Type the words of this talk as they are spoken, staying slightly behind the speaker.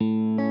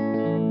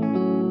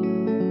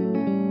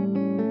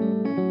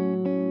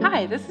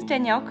Hi, this is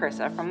Danielle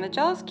Krissa from The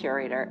Jealous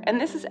Curator, and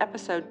this is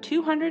episode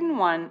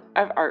 201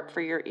 of Art for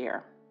Your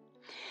Ear.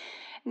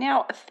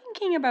 Now,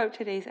 thinking about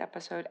today's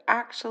episode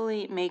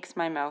actually makes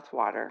my mouth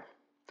water.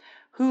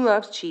 Who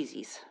loves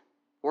cheesies,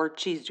 or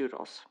cheese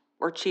doodles,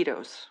 or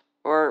Cheetos,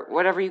 or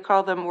whatever you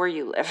call them where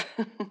you live?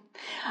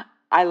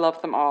 I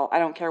love them all. I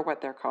don't care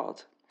what they're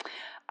called.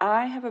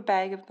 I have a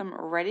bag of them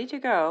ready to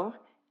go,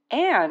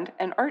 and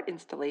an art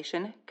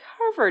installation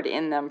covered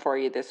in them for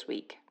you this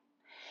week.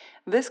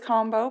 This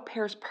combo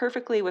pairs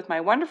perfectly with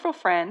my wonderful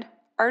friend,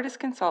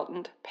 artist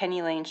consultant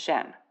Pennylane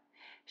Shen.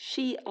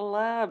 She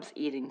loves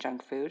eating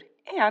junk food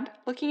and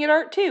looking at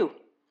art too.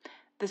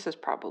 This is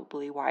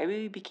probably why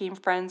we became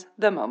friends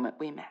the moment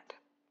we met.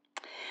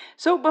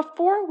 So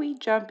before we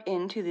jump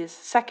into this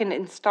second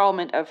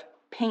installment of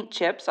Paint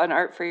Chips on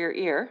Art for Your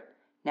Ear,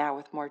 now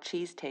with more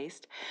cheese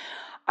taste,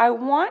 I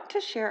want to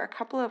share a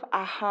couple of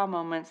aha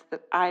moments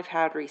that I've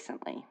had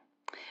recently.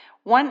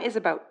 One is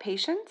about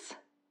patience,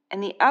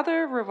 and the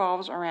other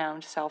revolves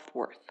around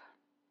self-worth.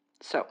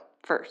 So,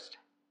 first,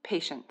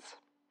 patience.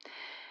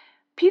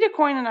 Peta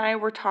Coyne and I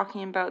were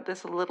talking about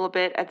this a little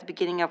bit at the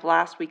beginning of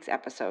last week's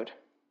episode.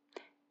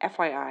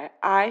 FYI,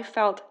 I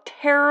felt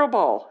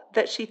terrible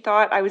that she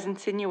thought I was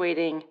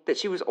insinuating that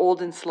she was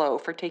old and slow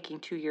for taking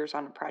 2 years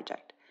on a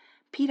project.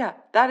 Peta,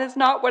 that is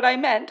not what I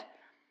meant.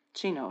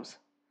 She knows.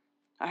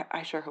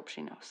 I sure hope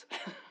she knows.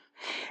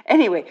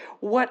 Anyway,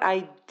 what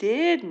I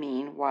did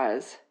mean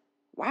was,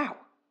 wow,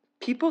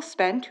 people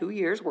spend 2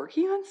 years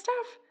working on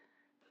stuff?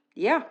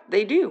 Yeah,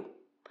 they do.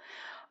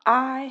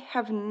 I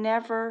have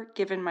never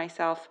given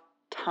myself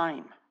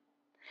time.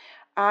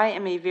 I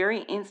am a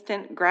very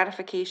instant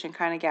gratification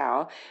kind of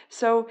gal,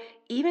 so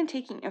even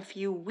taking a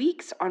few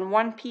weeks on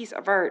one piece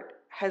of art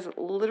has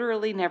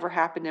literally never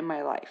happened in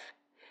my life.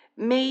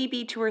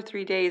 Maybe 2 or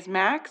 3 days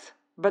max,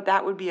 but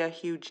that would be a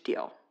huge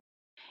deal.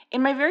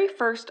 In my very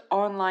first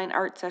online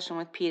art session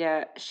with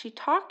Peta, she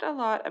talked a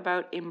lot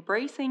about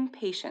embracing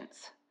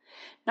patience,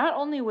 not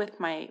only with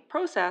my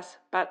process,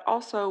 but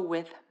also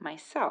with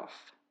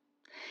myself.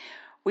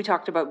 We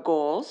talked about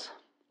goals,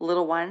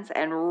 little ones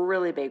and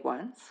really big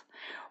ones.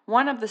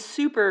 One of the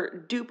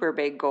super duper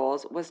big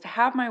goals was to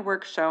have my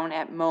work shown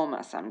at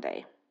MoMA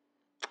someday.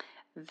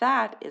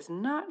 That is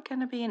not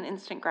going to be an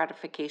instant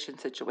gratification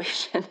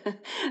situation.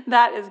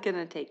 That is going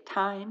to take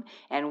time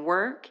and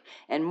work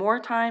and more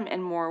time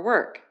and more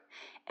work.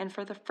 And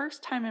for the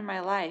first time in my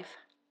life,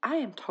 I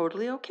am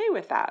totally okay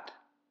with that.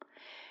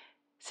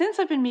 Since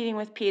I've been meeting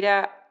with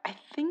Peta, I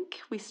think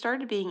we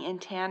started being in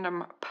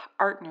tandem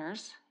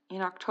partners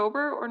in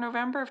October or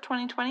November of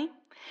 2020.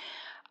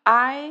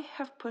 I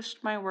have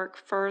pushed my work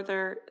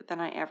further than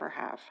I ever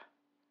have.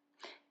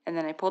 And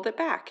then I pulled it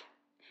back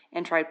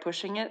and tried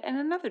pushing it in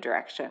another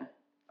direction,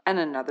 and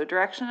another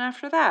direction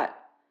after that.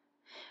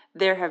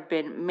 There have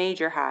been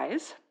major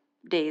highs,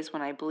 days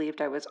when I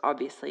believed I was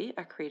obviously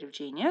a creative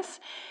genius,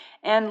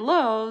 and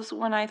lows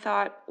when I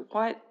thought,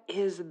 what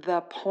is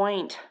the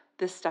point?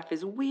 This stuff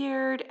is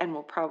weird and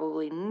will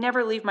probably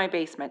never leave my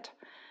basement.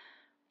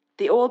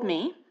 The old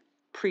me,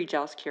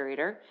 pre-Jealous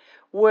Curator,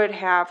 would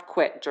have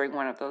quit during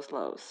one of those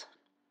lows.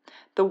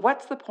 The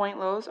what's the point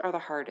lows are the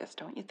hardest,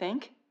 don't you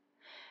think?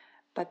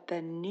 But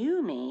the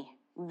new me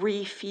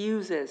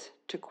refuses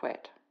to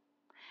quit.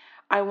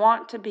 I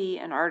want to be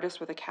an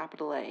artist with a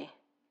capital A,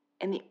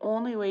 and the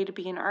only way to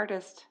be an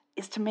artist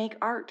is to make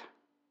art.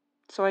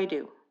 So I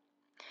do.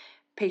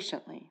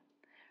 Patiently,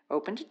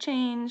 open to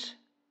change,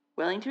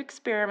 willing to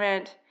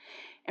experiment,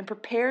 and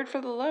prepared for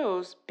the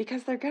lows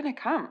because they're going to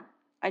come.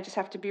 I just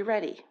have to be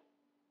ready.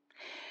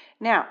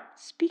 Now,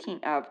 speaking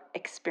of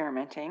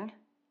experimenting,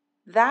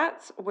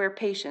 that's where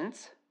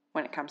patience,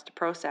 when it comes to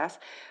process,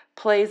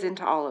 plays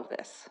into all of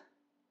this.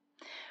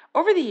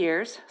 Over the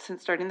years,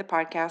 since starting the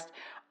podcast,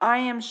 I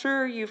am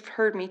sure you've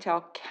heard me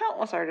tell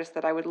countless artists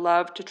that I would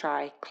love to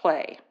try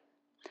clay.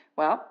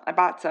 Well, I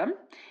bought some,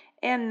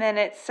 and then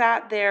it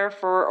sat there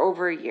for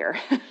over a year.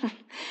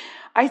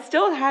 I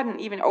still hadn't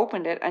even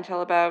opened it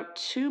until about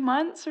 2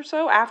 months or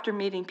so after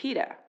meeting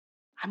Peta.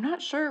 I'm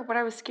not sure what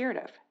I was scared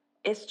of.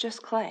 It's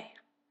just clay.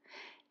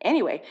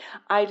 Anyway,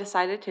 I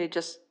decided to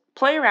just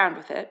play around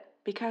with it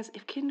because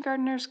if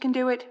kindergartners can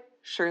do it,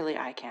 surely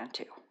I can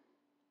too.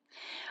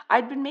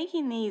 I'd been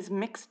making these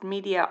mixed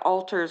media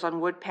altars on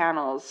wood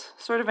panels,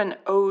 sort of an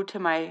ode to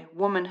my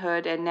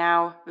womanhood and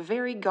now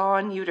very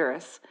gone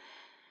uterus.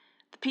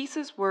 The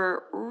pieces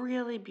were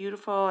really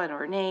beautiful and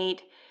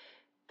ornate,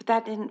 but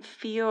that didn't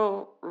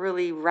feel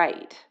really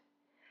right.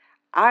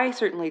 I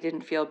certainly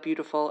didn't feel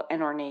beautiful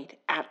and ornate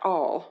at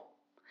all.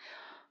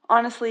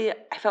 Honestly,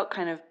 I felt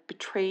kind of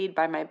betrayed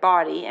by my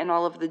body and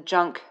all of the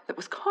junk that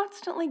was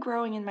constantly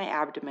growing in my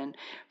abdomen,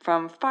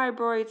 from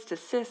fibroids to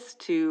cysts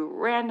to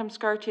random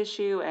scar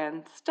tissue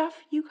and stuff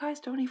you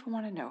guys don't even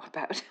want to know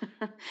about.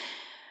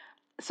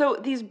 So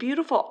these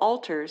beautiful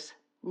altars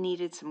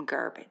needed some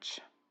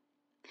garbage.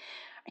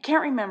 I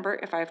can't remember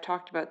if I've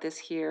talked about this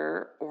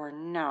here or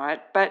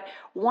not, but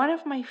one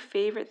of my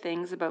favorite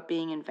things about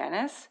being in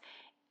Venice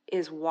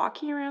is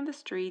walking around the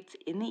streets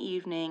in the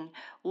evening,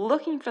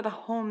 looking for the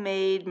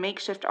homemade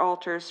makeshift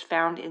altars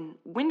found in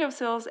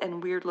windowsills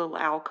and weird little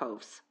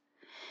alcoves.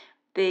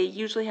 They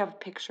usually have a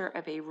picture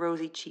of a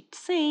rosy-cheeked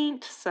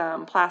saint,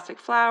 some plastic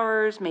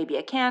flowers, maybe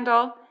a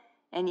candle,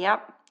 and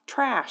yep,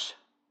 trash.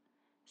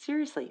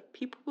 Seriously,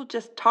 people will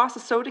just toss a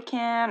soda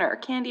can or a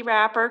candy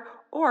wrapper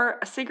or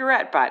a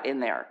cigarette butt in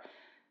there.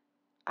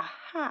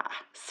 Aha,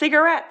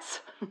 cigarettes!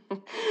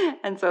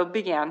 And so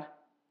began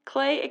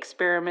clay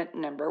experiment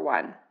number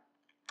 1.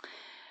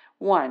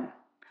 1.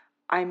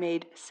 I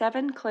made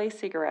 7 clay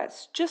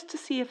cigarettes just to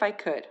see if I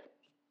could.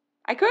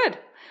 I could.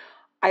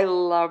 I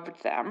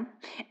loved them,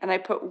 and I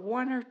put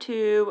 1 or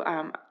 2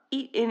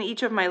 in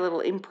each of my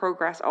little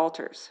in-progress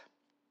altars.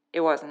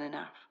 It wasn't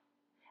enough.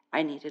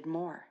 I needed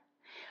more.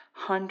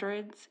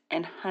 Hundreds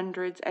and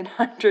hundreds and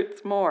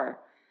hundreds more.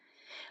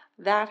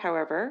 That,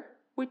 however,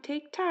 would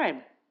take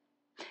time.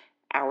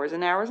 Hours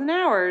and hours and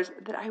hours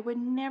that I would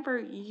never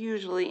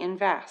usually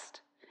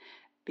invest,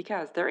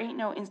 because there ain't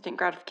no instant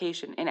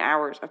gratification in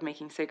hours of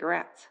making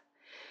cigarettes.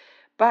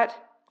 But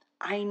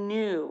I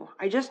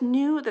just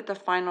knew that the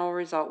final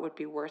result would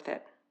be worth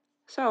it.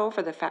 So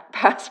for the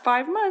past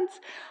 5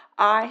 months,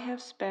 I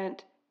have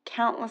spent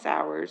countless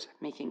hours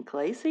making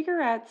clay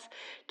cigarettes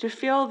to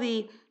fill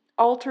the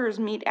altars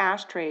meet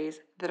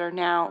ashtrays that are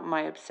now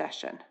my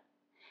obsession.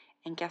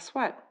 And guess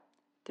what?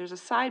 There's a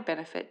side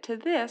benefit to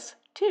this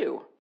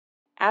too.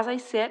 As I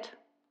sit,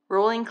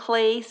 rolling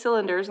clay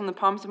cylinders in the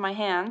palms of my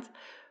hands,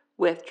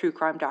 with true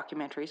crime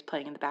documentaries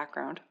playing in the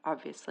background,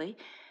 obviously,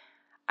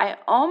 I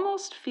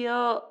almost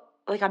feel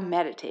like I'm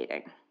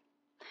meditating.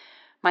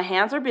 My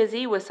hands are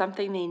busy with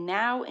something they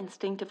now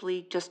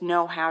instinctively just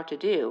know how to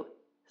do,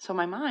 so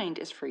my mind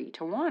is free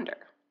to wander.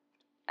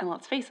 And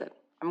let's face it,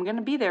 I'm going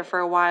to be there for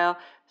a while,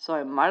 so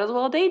I might as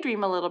well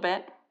daydream a little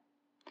bit.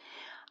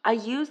 I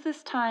use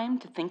this time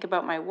to think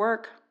about my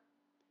work,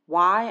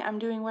 why I'm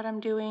doing what I'm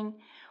doing,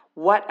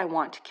 what I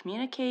want to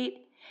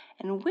communicate,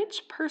 and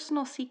which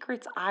personal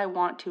secrets I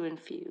want to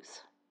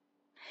infuse.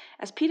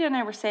 As Peter and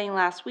I were saying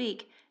last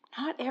week,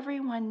 not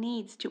everyone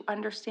needs to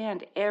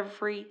understand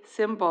every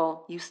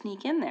symbol you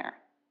sneak in there.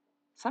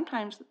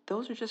 Sometimes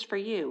those are just for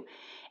you.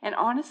 And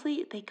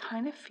honestly, they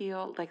kind of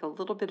feel like a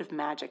little bit of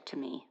magic to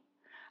me.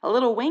 A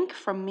little wink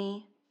from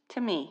me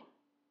to me.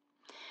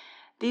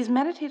 These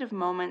meditative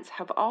moments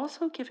have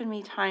also given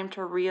me time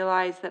to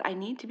realize that I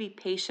need to be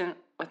patient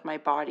with my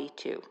body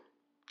too.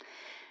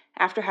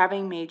 After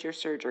having major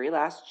surgery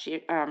last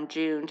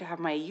June to have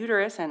my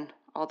uterus and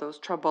all those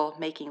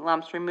trouble-making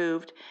lumps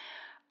removed,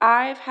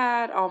 I've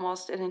had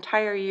almost an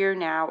entire year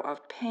now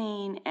of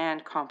pain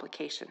and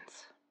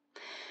complications.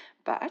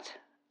 But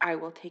I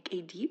will take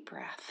a deep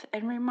breath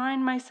and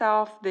remind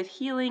myself that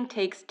healing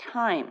takes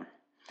time.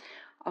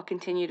 I'll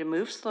continue to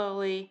move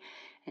slowly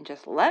and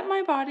just let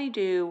my body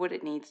do what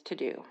it needs to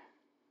do.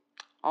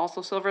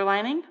 Also, silver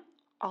lining,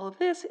 all of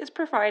this is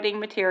providing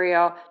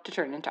material to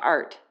turn into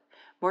art.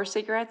 More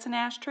cigarettes and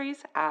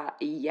ashtrays?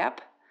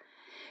 Yep.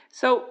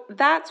 So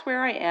that's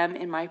where I am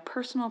in my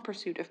personal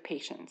pursuit of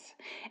patience.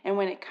 And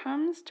when it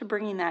comes to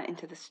bringing that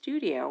into the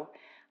studio,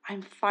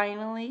 I'm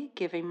finally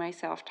giving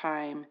myself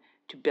time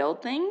to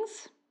build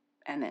things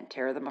and then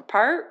tear them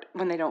apart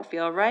when they don't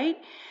feel right.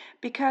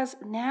 Because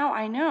now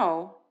I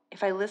know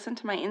if I listen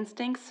to my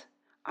instincts,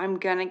 I'm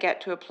going to get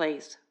to a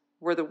place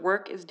where the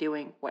work is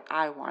doing what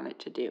I want it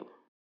to do.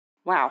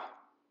 Wow.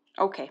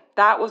 Okay,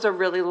 that was a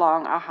really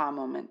long aha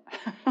moment.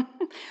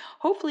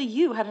 Hopefully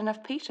you had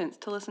enough patience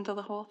to listen to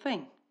the whole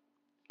thing.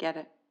 Get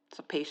it? It's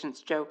a patience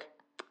joke.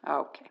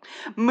 Okay,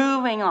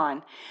 moving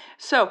on.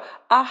 So,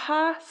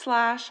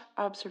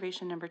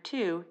 aha/observation number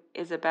 2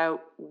 is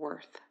about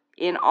worth,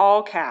 in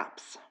all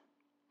caps.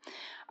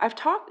 I've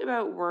talked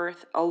about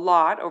worth a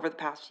lot over the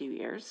past few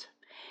years.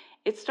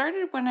 It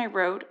started when I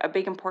wrote a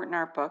big important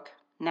art book,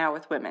 Now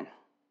with Women.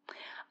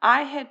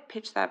 I had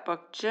pitched that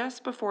book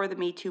just before the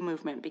Me Too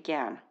movement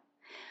began.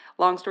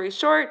 Long story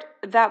short,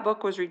 that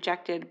book was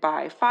rejected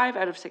by 5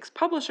 out of 6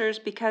 publishers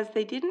because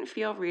they didn't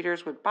feel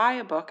readers would buy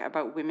a book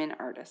about women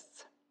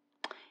artists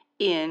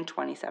in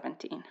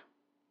 2017.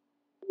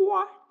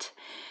 What?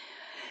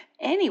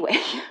 Anyway,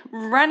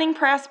 Running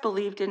Press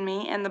believed in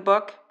me and the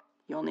book.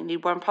 You only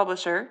need one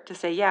publisher to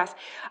say yes.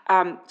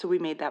 So we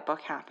made that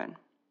book happen.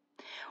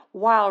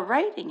 While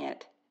writing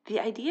it, the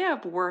idea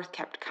of worth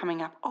kept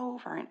coming up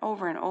over and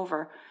over and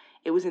over.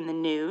 It was in the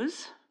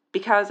news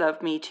because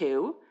of Me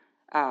Too,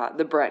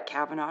 the Brett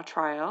Kavanaugh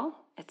trial,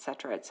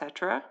 etc.,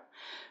 etc.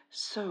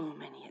 So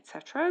many et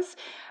ceteras.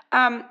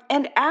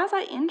 And as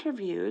I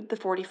interviewed the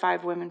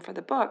 45 women for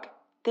the book,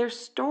 their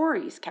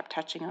stories kept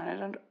touching on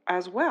it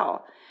as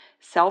well.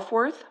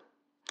 Self-worth,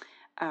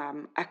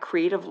 a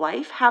creative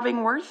life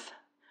having worth,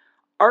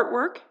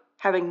 artwork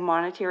having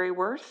monetary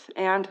worth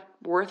and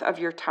worth of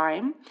your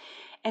time,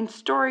 and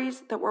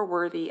stories that were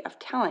worthy of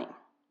telling.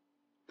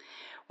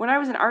 When I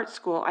was in art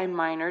school, I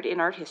minored in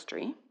art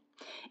history.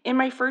 In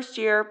my first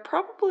year,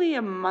 probably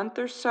a month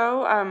or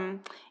so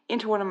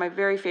into one of my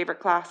very favorite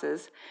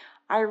classes,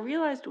 I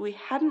realized we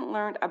hadn't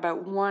learned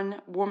about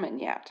one woman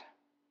yet.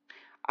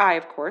 I,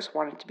 of course,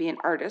 wanted to be an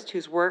artist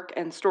whose work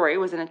and story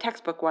was in a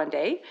textbook one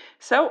day,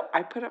 so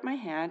I put up my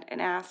hand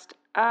and asked,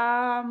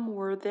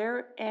 were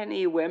there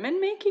any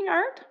women making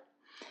art?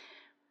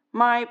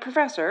 My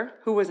professor,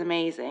 who was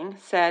amazing,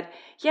 said,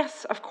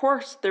 yes, of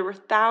course, there were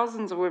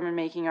thousands of women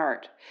making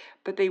art,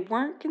 but they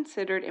weren't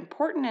considered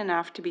important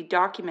enough to be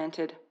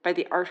documented by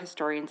the art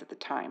historians at the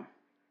time.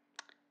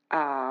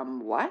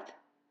 What?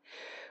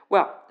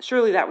 Well,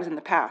 surely that was in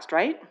the past,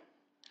 right?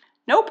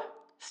 Nope,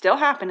 still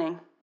happening.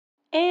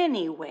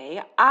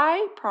 Anyway,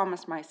 I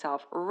promised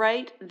myself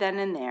right then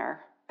and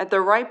there, at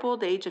the ripe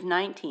old age of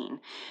 19,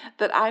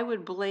 that I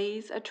would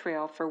blaze a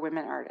trail for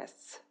women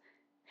artists.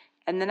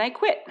 And then I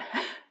quit,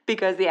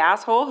 because the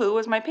asshole who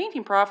was my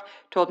painting prof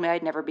told me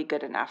I'd never be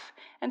good enough,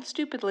 and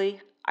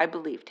stupidly, I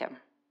believed him.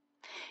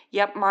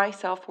 Yep, my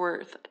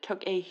self-worth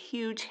took a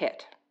huge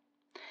hit.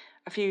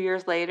 A few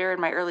years later, in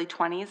my early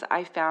 20s,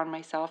 I found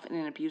myself in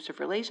an abusive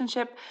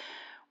relationship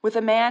with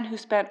a man who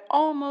spent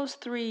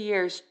almost 3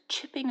 years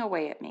chipping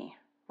away at me,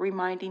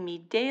 reminding me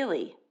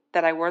daily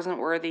that I wasn't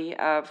worthy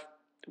of,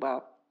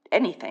 well,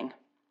 anything.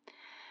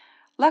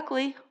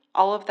 Luckily,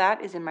 all of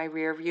that is in my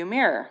rearview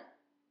mirror.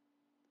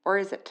 Or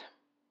is it?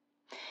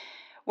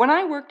 When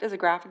I worked as a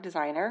graphic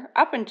designer,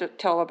 up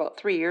until about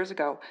 3 years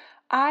ago,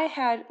 I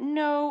had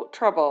no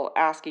trouble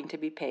asking to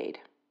be paid.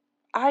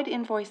 I'd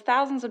invoice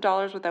thousands of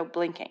dollars without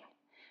blinking.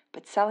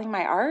 But selling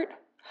my art?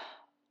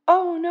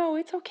 Oh, no,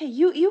 it's okay.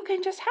 You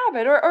can just have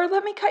it, or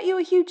let me cut you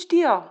a huge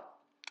deal.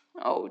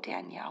 Oh,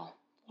 Danielle,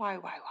 why?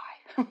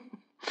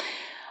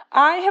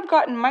 I have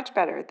gotten much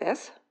better at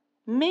this,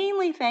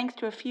 mainly thanks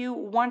to a few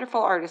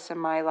wonderful artists in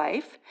my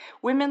life,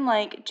 women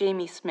like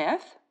Jamie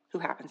Smith, who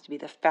happens to be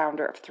the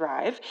founder of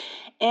Thrive,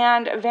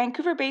 and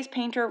Vancouver-based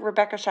painter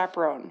Rebecca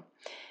Chaperone.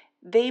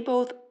 They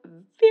both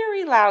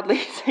very loudly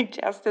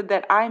suggested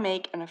that I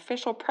make an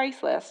official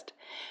price list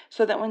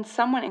so that when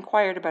someone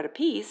inquired about a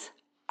piece,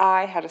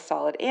 I had a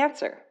solid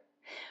answer.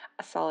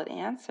 A solid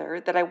answer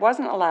that I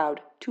wasn't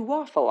allowed to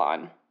waffle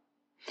on.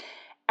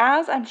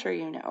 As I'm sure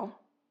you know,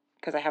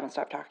 because I haven't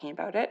stopped talking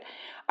about it,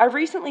 I've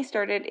recently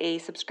started a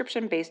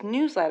subscription-based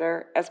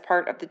newsletter as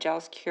part of the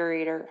Jealous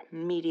Curator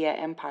media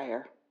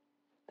empire.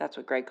 That's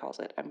what Greg calls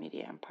it, a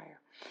media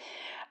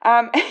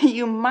empire.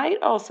 You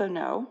might also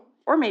know,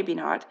 or maybe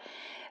not,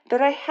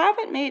 that I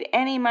haven't made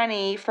any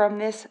money from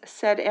this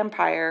said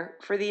empire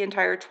for the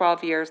entire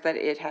 12 years that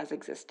it has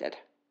existed.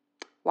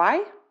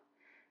 Why?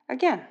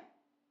 Again,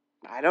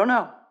 I don't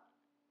know.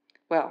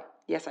 Well,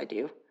 yes, I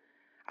do.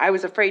 I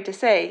was afraid to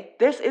say,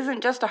 this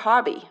isn't just a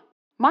hobby.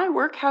 My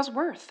work has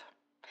worth.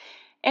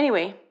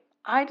 Anyway,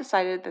 I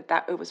decided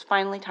that it was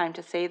finally time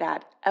to say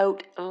that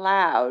out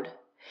loud.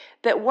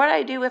 That what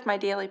I do with my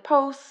daily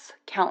posts,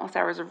 countless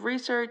hours of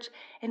research,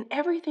 and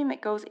everything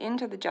that goes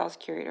into the Jealous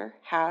Curator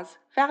has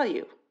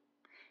value.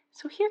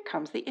 So here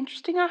comes the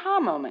interesting aha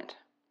moment.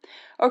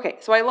 Okay,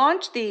 so I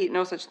launched the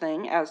No Such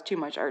Thing as Too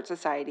Much Art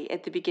Society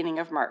at the beginning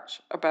of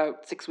March,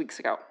 about 6 weeks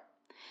ago.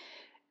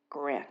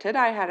 Granted,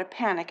 I had a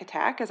panic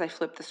attack as I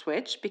flipped the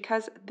switch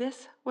because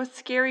this was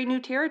scary new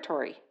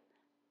territory.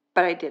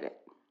 But I did it.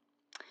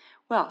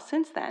 Well,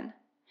 since then,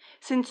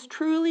 since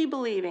truly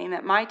believing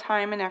that my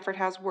time and effort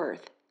has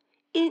worth,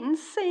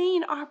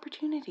 insane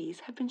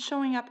opportunities have been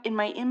showing up in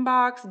my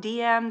inbox,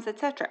 DMs,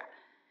 etc.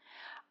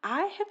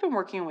 I have been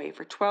working away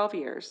for 12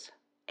 years,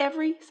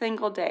 every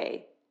single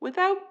day,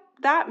 without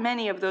that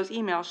many of those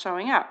emails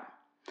showing up.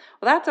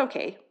 Well, that's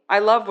okay. I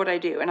love what I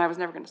do, and I was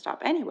never going to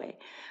stop anyway.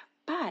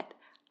 But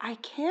I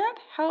can't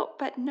help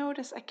but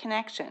notice a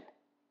connection.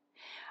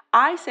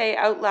 I say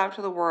out loud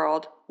to the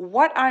world,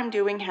 what I'm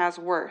doing has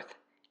worth.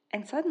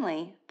 And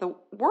suddenly, the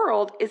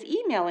world is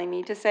emailing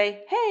me to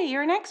say, hey,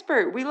 you're an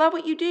expert. We love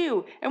what you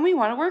do, and we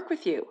want to work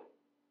with you.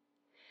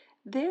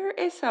 There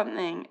is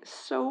something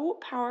so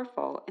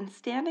powerful in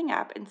standing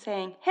up and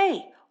saying,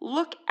 hey,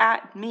 look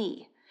at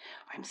me.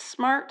 I'm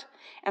smart,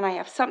 and I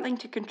have something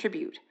to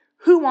contribute.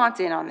 Who wants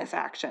in on this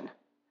action?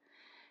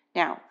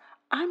 Now,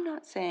 I'm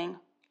not saying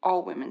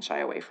all women shy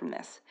away from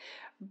this,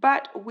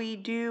 but we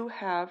do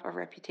have a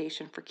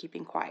reputation for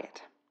keeping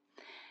quiet.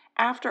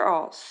 After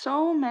all,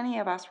 so many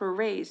of us were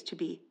raised to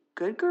be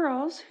good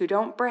girls who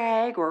don't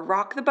brag or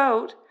rock the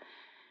boat.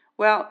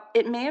 Well,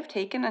 it may have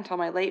taken until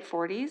my late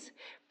 40s,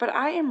 but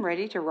I am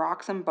ready to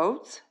rock some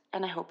boats,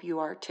 and I hope you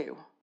are too.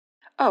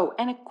 Oh,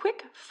 and a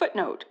quick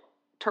footnote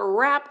to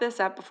wrap this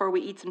up before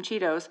we eat some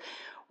Cheetos.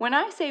 When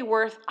I say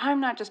worth,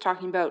 I'm not just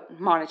talking about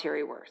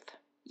monetary worth.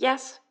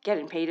 Yes,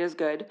 getting paid is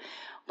good,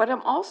 but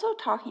I'm also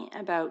talking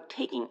about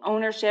taking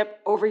ownership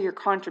over your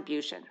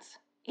contributions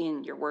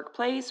in your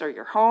workplace or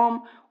your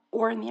home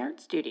or in the art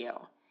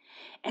studio,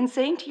 and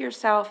saying to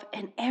yourself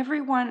and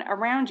everyone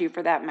around you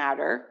for that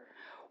matter,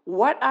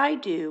 what I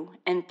do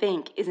and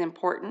think is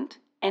important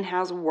and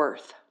has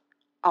worth,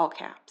 all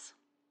caps.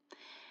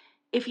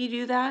 If you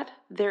do that,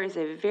 there is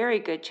a very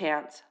good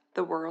chance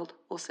the world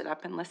will sit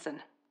up and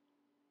listen.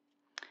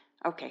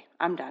 Okay,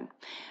 I'm done.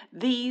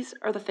 These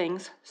are the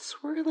things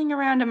swirling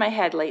around in my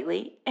head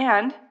lately,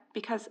 and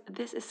because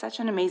this is such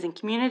an amazing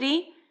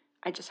community,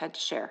 I just had to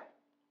share.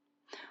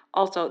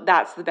 Also,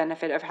 that's the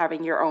benefit of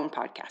having your own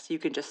podcast. You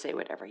can just say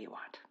whatever you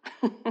want.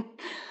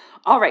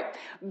 All right,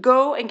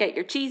 go and get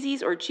your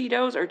Cheezies or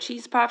Cheetos or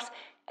Cheese Puffs,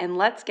 and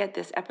let's get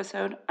this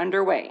episode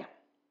underway.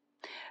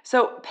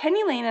 So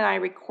Pennylane and I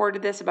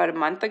recorded this about a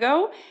month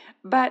ago,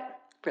 but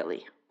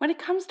really, when it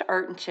comes to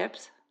art and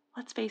chips,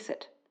 let's face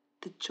it,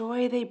 the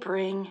joy they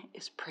bring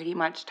is pretty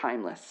much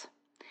timeless.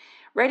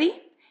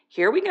 Ready?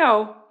 Here we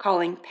go,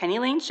 calling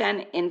Pennylane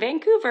Shen in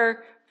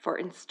Vancouver for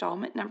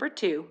installment number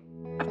 2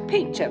 of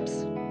Paint Chips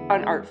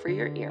on Art for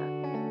Your Ear.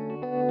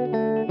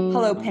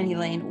 Hello,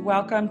 Pennylane.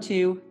 Welcome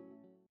to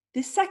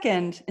the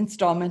second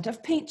installment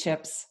of Paint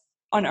Chips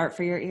on Art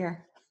for Your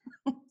Ear.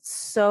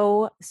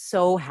 So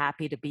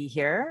happy to be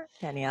here,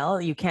 Danielle.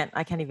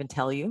 I can't even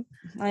tell you.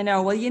 I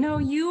know. Well,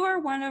 you are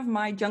one of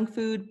my junk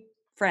food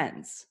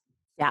friends.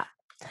 Yeah.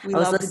 We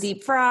love the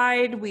deep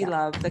fried. We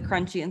love the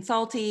crunchy and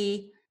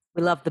salty.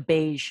 We love the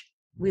beige.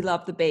 We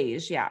love the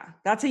beige. Yeah.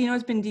 That's how you know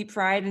it's been deep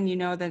fried, and you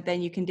know that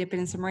then you can dip it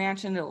in some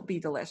ranch and it'll be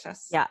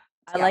delicious. Yeah.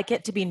 I like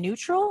it to be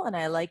neutral, and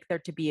I like there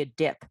to be a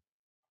dip,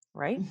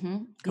 right? Mm-hmm.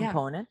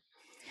 Component. Yeah.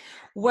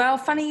 Well,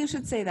 funny you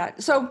should say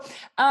that. So,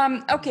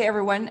 okay,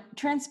 everyone,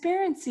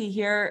 transparency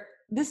here.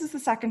 This is the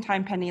second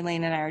time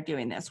Pennylane and I are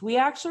doing this. We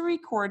actually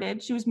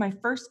recorded, she was my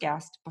first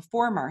guest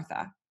before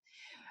Martha.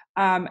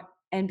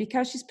 And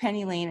because she's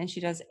Pennylane and she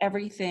does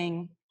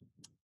everything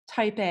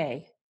type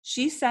A,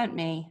 she sent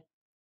me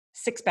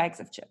 6 bags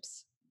of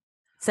chips.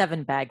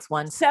 7 bags,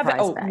 one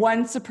surprise bag.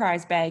 One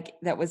surprise bag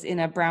that was in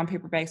a brown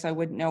paper bag, so I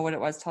wouldn't know what it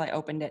was till I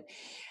opened it.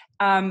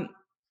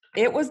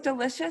 It was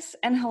delicious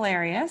and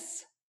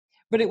hilarious.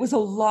 But it was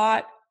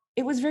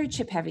very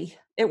chip heavy.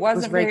 It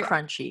was very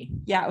crunchy.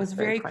 Yeah, it was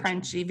very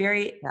crunchy,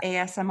 very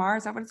ASMR.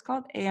 Is that what it's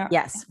called?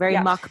 Yes, very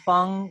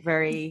mukbang,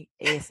 very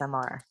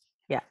ASMR.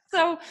 Yeah.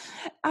 So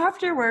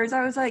afterwards,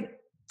 I was like,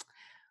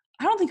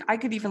 I don't think I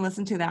could even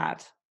listen to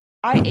that.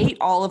 I ate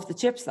all of the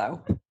chips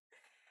though.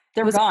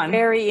 They were gone.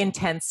 Very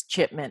intense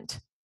shipment.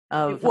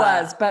 It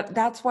was, but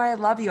that's why I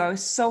love you. I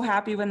was so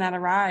happy when that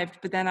arrived,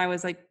 but then I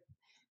was like,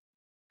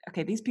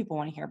 okay, these people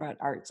want to hear about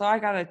art, so I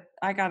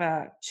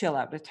gotta chill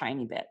out a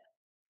tiny bit.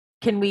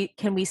 Can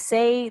we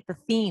say the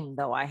theme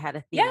though? I had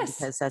a theme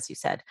because, as you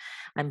said,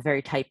 I'm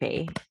very type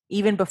A.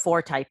 Even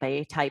before type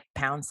A, type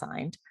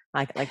 £,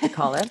 I like to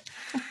call it.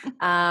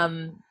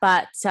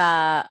 But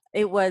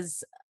it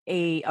was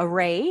a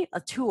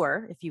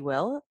tour, if you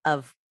will,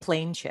 of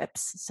plain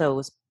chips. So it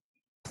was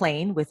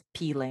plain with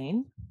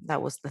P-Lane.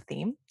 That was the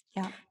theme.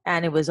 Yeah,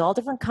 and it was all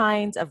different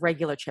kinds of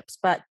regular chips,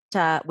 but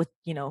with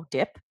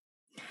dip.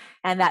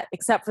 And that,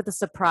 except for the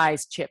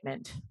surprise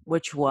shipment,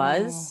 which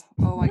was...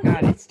 Oh my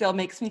God, it still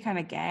makes me kind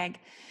of gag.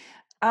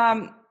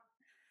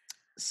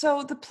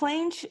 So the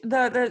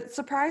the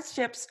surprise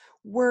chips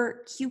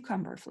were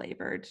cucumber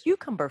flavored.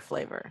 Cucumber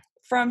flavor.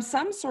 From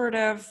some sort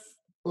of...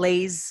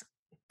 Lay's.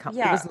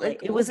 Yeah.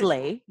 It was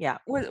Lay, yeah.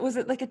 Was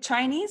it like a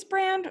Chinese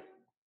brand?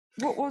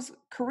 What was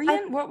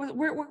Korean?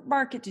 What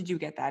market did you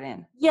get that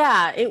in?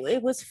 Yeah,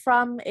 it was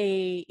from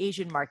a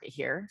Asian market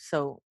here.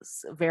 So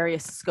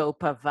various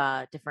scope of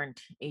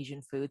different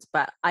Asian foods.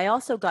 But I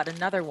also got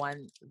another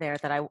one there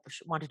that I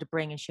wanted to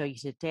bring and show you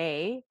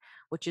today,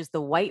 which is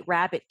the white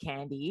rabbit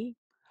candy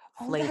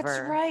flavor.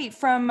 That's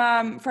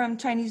right. From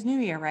Chinese New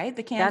Year, right?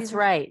 The candy. That's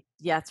right.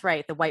 Yeah, that's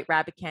right. The white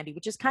rabbit candy,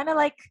 which is kind of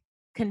like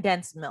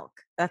condensed milk.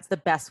 That's the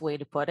best way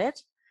to put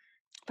it.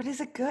 But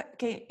is it good?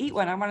 Okay, eat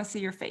one. I want to see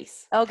your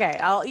face. Okay,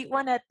 I'll eat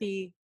one at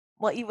the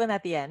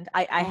end.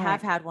 I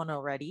have had one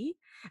already.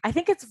 I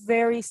think it's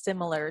very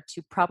similar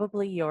to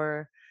probably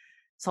your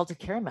salted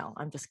caramel.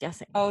 I'm just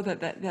guessing. Oh,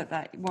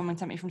 that woman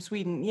sent me from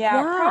Sweden.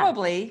 Yeah.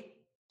 Probably.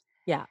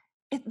 Yeah.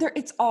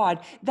 It's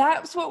odd.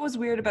 That's what was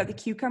weird about the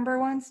cucumber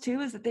ones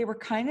too, is that they were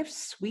kind of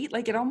sweet.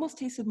 Like it almost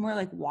tasted more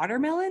like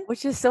watermelon.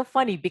 Which is so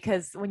funny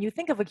because when you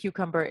think of a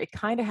cucumber, it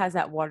kind of has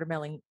that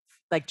watermelon,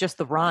 like just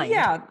the rind.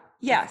 Yeah.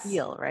 Yes.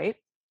 Feel, right?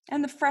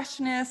 And the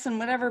freshness and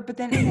whatever. But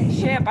then in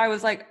the chip, I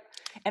was like,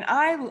 and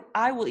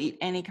I will eat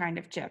any kind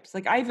of chips.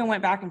 Like I even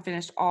went back and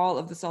finished all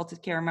of the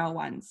salted caramel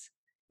ones.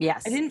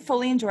 Yes. I didn't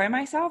fully enjoy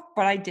myself,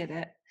 but I did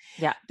it.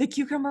 Yeah. The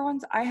cucumber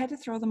ones, I had to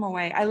throw them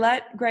away. I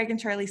let Greg and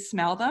Charlie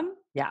smell them.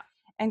 Yeah.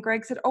 And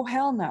Greg said, oh,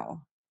 hell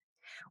no.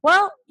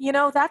 Well,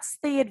 that's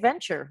the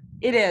adventure.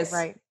 It is.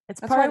 Right. That's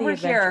part of the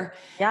adventure. Here.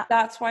 Yeah.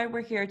 That's why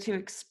we're here, to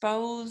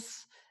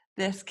expose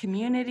this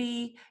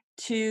community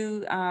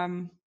to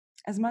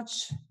as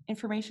much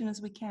information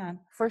as we can.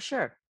 For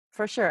sure.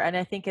 And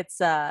I think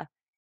it's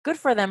good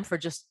for them for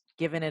just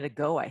giving it a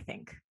go, I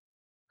think.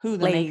 Who,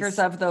 the makers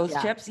of those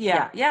chips?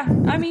 Yeah.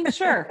 I mean,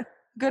 sure.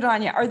 Good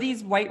on you. Are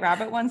these white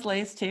rabbit ones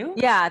Lay's too?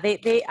 Yeah,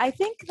 they I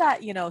think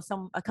that,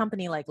 a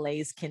company like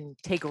Lay's can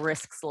take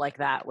risks like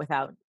that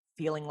without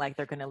feeling like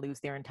they're going to lose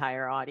their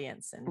entire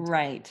audience. And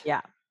right.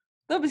 Yeah.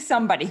 There'll be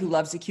somebody who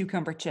loves a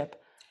cucumber chip.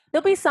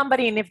 There'll be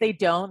somebody, and if they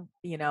don't,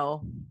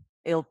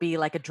 it'll be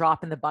like a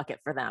drop in the bucket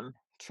for them.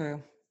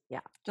 True.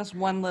 Yeah. Just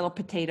one little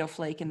potato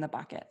flake in the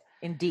bucket.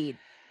 Indeed.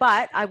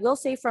 But I will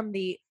say, from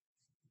the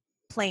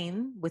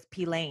plain with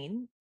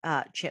Pennylane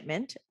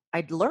shipment,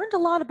 I'd learned a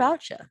lot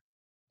about you.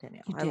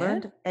 Danielle. You I did?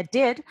 learned. I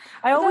did.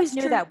 I Well, always that's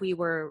knew true. that we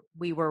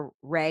were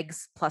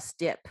regs plus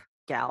dip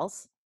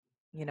gals.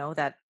 You know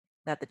that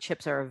the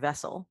chips are a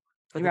vessel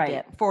for the Right.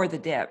 dip. For the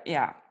dip.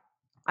 Yeah.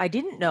 I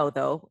didn't know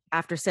though,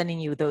 after sending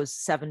you those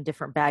 7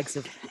 different bags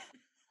of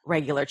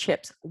regular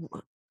chips,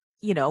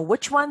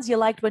 which ones you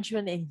liked, which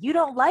one, and you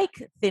don't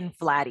like thin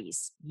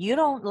flatties. You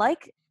don't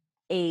like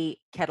a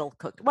kettle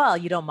cooked. Well,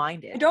 you don't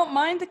mind I it. don't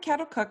mind the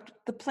kettle cooked,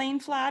 the plain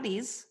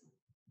flatties.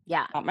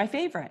 Yeah. Not my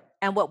favorite.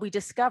 And what we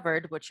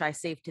discovered, which I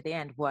saved to the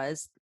end,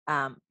 was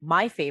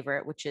my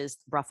favorite, which is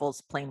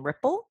Ruffles Plain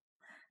Ripple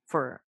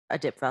for a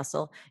dip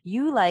vessel.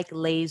 You like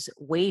Lay's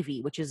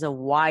Wavy, which is a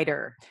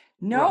wider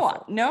No,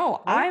 ruffle.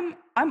 no, No?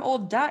 I'm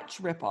Old Dutch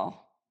Ripple.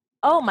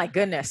 Oh my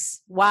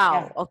goodness. Yeah,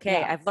 Wow. Okay.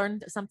 yeah, I've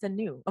learned something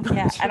new yeah.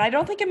 about you. And I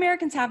don't think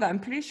Americans have that. I'm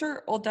pretty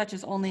sure Old Dutch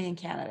is only in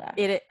Canada.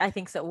 I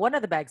think so. One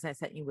of the bags I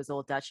sent you was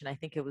Old Dutch, and I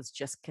think it was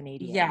just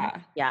Canadian.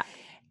 Yeah. Yeah.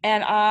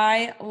 And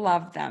I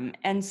love them.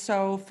 And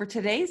so for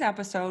today's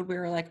episode, we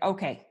were like,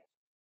 okay,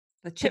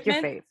 the Pick your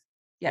Chipman. fave.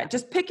 Yeah, Yeah.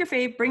 just pick your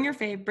fave, bring your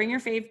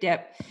fave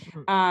dip.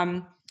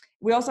 Mm,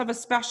 We also have a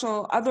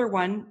special other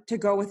one to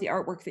go with the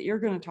artwork that you're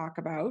going to talk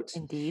about.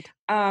 indeed.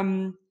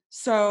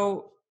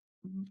 So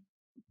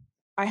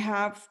I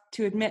have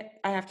to admit,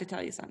 I have to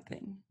tell you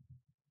something.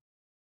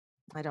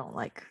 I don't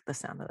like the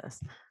sound of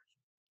this.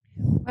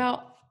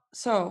 Well,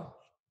 so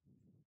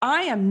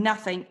I am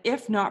nothing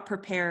if not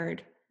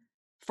prepared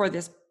for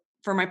this,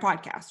 for my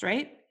podcast,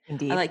 right? I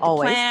Indeed. like to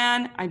Always.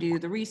 plan, I do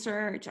the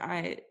research,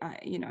 I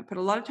put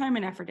a lot of time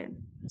and effort in.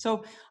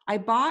 So I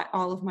bought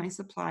all of my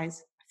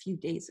supplies a few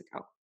days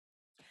ago.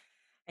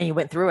 And you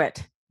went through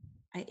it.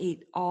 I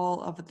ate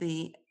all of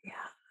the Yeah.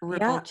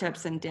 Ripple Yeah.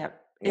 chips and dip.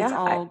 It's Yeah.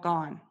 all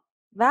gone.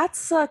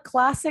 That's a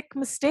classic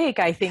mistake,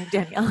 I think,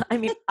 Danielle. I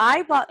mean,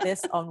 I bought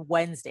this on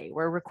Wednesday.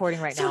 We're recording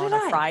right So now did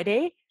on a I.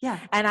 Friday. Yeah.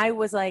 And I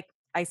was like,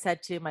 I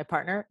said to my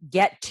partner,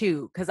 get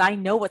 2, because I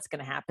know what's going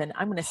to happen.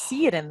 I'm going to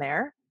see it in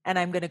there and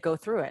I'm going to go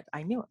through it.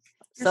 I knew it.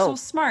 You're so So,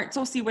 smart.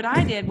 So see, what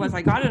I did was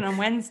I got it on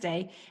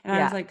Wednesday and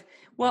I was yeah, like,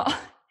 well,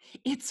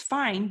 it's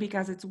fine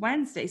because it's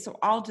Wednesday. So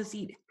I'll just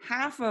eat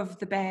half of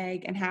the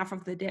bag and half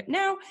of the dip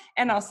now,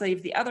 and I'll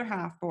save the other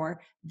half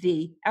for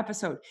the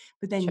episode.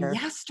 But then sure.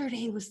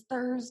 yesterday was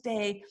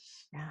Thursday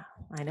Yeah,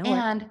 I know it.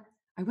 and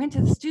I went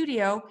to the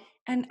studio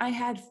and I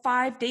had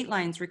 5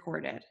 datelines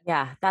recorded.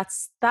 Yeah,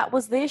 that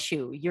was the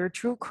issue. Your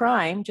true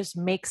crime just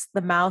makes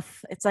the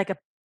mouth, it's like um,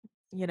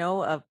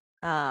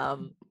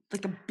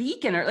 Like a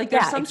beacon or like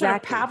there's yeah, some sort of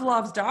exactly.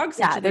 Pavlov's dog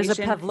Yeah, there's a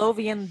situation.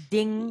 Pavlovian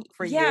ding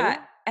for Yeah. you.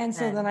 And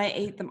so then And I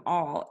ate them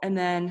all and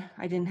then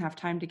I didn't have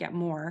time to get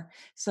more.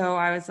 So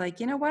I was like,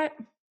 you know what?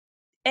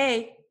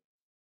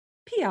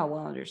 PL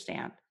will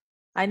understand.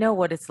 I know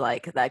what it's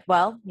like. Like,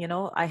 well,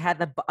 I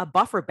had a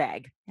buffer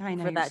bag Yeah, I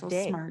know for you're that so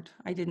day. smart.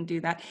 I didn't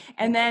do that.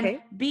 And It's then okay.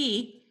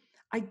 B,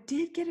 I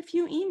did get a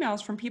few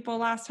emails from people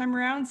last time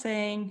around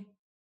saying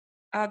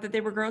that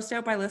they were grossed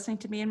out by listening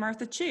to me and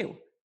Martha chew.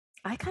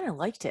 I kind of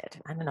liked it.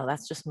 I don't know.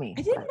 That's just me.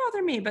 It didn't But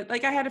bother me, but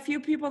like I had a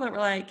few people that were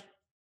like,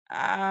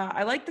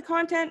 I like the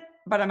content,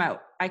 but I'm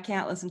out. I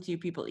can't listen to you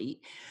people eat.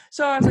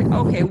 So I was like,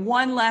 okay,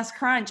 one less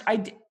crunch.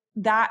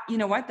 You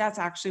know what? That's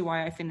actually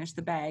why I finished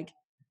the bag.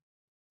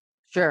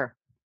 sure,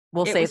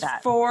 we'll It say was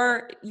that.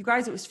 for you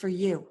guys. It was for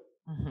you.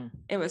 Hmm.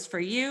 It was for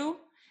you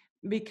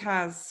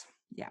because,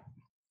 yeah.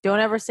 Don't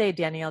ever say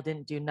Danielle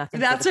didn't do nothing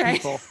for That's the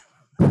right. people.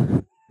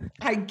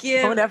 I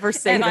give Don't ever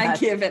say and that. I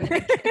give and I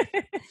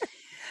give.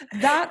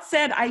 That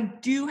said, I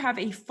do have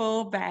a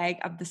full bag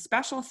of the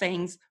special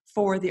things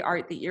for the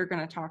art that you're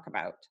going to talk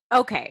about.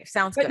 Okay,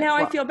 sounds But good. now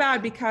I Well, feel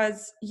bad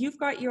because you've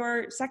got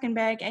your second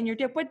bag and your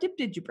dip. What dip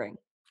did you bring?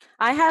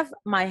 I have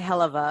my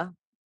Helva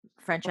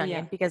French Oh, yeah.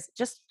 onion because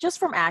just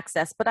from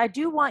access, but I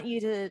do want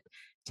you to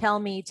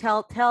tell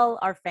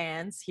our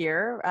fans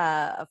here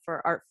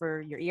for Art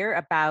for Your Ear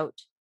about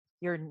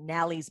your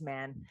Nally's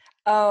man.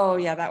 Oh,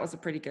 yeah, that was a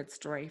pretty good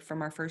story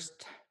from our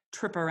first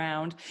trip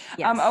around.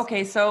 Yes.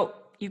 Okay, so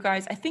you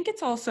guys, I think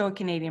it's also a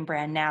Canadian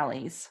brand,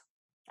 Nally's.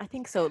 I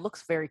think so. It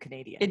looks very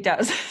Canadian. It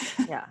does.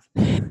 Yeah.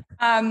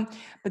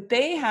 But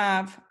they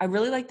have, I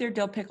really like their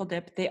dill pickle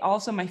dip. They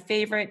also, my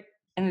favorite,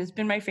 and it's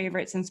been my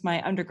favorite since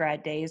my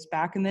undergrad days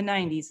back in the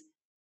 90s,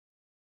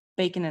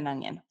 bacon and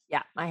onion.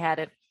 Yeah, I had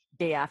it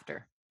day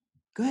after.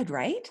 Good,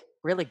 right?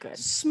 Really good.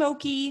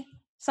 Smoky,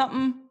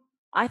 something.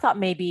 I thought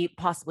maybe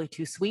possibly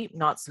too sweet,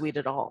 not sweet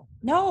at all.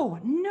 No.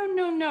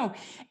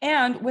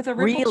 And with a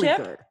ripple Really chip,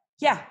 good.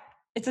 yeah,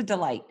 it's a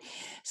delight.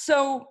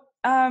 So,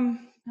 oh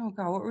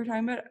God, what were we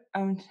talking about?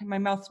 My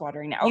mouth's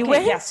watering now. You Okay,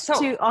 went yes. So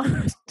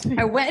to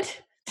I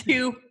went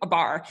to a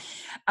bar,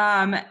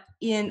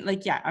 in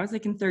I was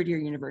like in third year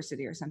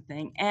university or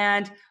something.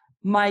 And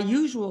my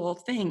usual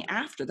thing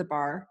after the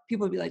bar,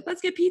 people would be like,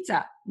 let's get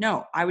pizza.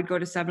 No, I would go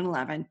to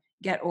 7-Eleven,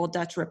 get Old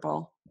Dutch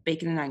Ripple,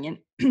 bacon and onion,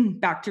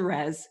 back to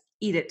res,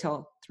 eat it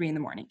till 3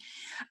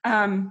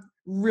 a.m.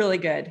 Really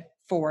good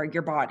for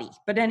your body.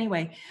 But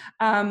anyway,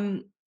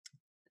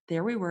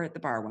 there we were at the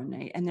bar one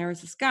night and there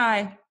was this guy,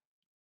 I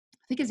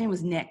think his name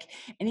was Nick,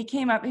 and he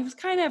came up, he was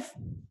kind of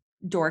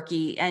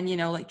dorky and,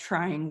 like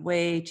trying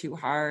way too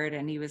hard.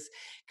 And he was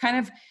kind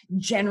of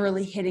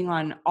generally hitting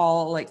on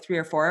all like 3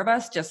 or 4 of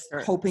us, just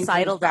Or hoping for his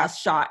sidled up.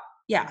 best shot.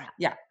 Yeah.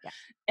 Yeah.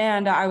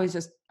 And I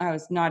was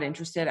not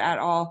interested at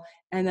all.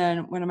 And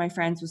then one of my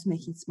friends was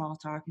making small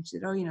talk and she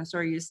said, oh, so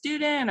are you a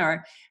student?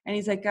 And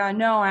he's like,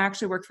 no, I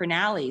actually work for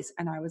Nally's.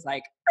 And I was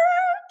like,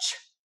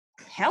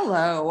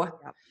 hello.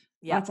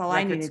 Yep. That's all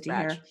I needed to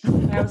hear.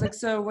 And I was like,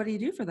 so what do you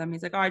do for them?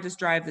 He's like, oh, I just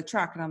drive the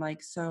truck. And I'm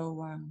like,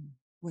 so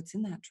what's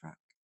in that truck?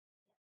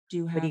 Do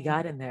you have? What do you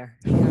got in there?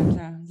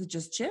 Is it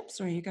just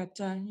chips, or you got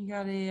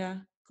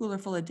a cooler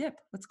full of dip?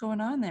 What's going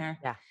on there?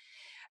 Yeah.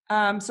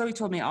 So he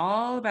told me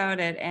all about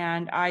it,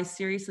 and I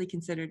seriously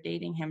considered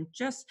dating him.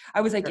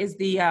 I was like, Sure.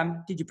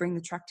 did you bring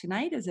the truck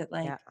tonight? Is it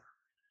like? Yeah.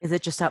 Is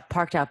it just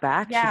parked out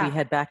back? Yeah. Should we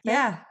head back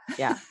there?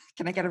 Yeah.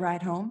 Can I get a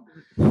ride home?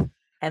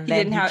 And he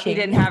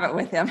didn't have it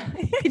with him.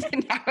 He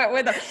didn't have it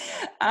with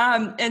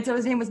him. And so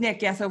his name was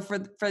Nick. Yeah. So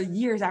for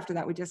years after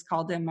that, we just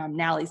called him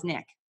Nally's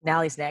Nick.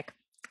 Nally's Nick.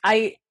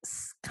 I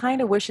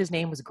kind of wish his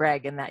name was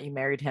Greg and that you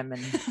married him,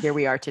 and here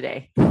we are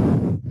today.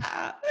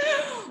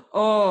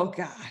 Oh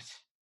God,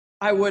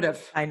 I would have.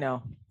 I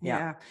know.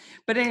 Yeah.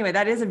 But anyway,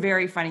 that is a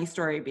very funny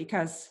story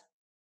because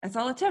that's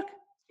all it took.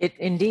 It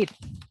indeed.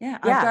 Yeah.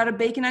 I've got a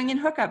bacon onion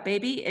hookup,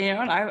 baby.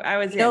 And I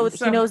was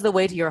he knows the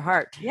way to your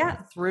heart. Yeah.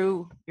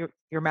 Through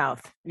your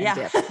mouth.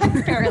 Yeah.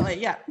 Apparently.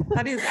 Yeah.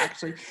 That is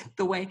actually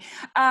the way.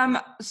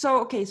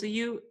 So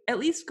you at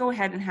least go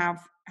ahead and have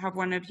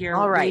one of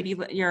your lady,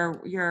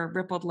 your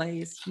rippled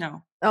lays.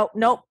 No. Oh,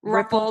 no.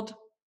 Rippled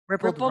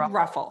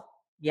ruffle.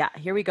 Yeah.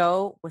 Here we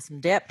go with some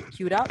dip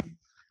queued up.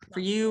 For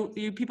you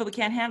people that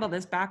can't handle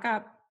this, back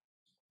up.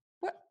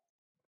 What?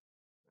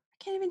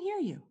 I can't even hear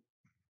you.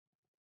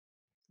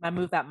 I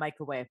moved that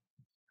mic away.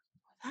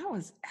 That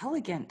was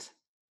elegant.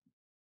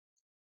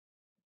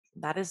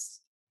 It's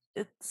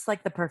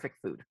like the perfect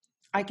food.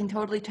 I can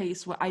totally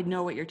taste I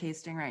know what you're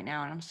tasting right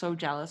now, and I'm so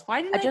jealous.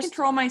 Why didn't I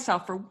control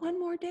myself for one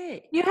more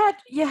day? You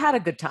had a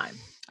good time.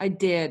 I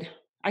did.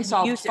 I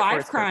solved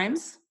 5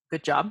 crimes.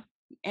 Good job.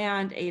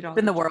 And 8 all.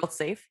 In the world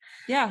safe.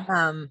 Yeah.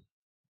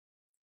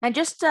 And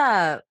just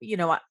I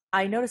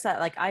noticed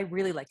that I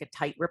really like a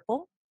tight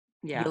ripple.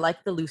 Yeah. You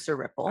like the looser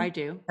ripple. I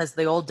do. Because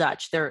the old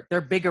Dutch,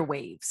 they're bigger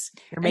waves.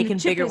 You're making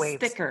bigger waves.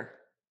 Thicker.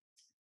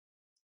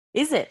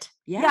 Is it?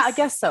 Yes. Yeah, I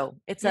guess so.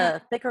 It's a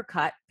thicker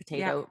cut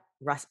potato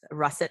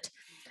russet.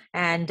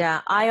 And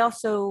I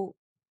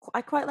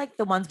quite like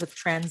the ones with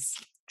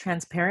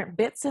transparent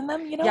bits in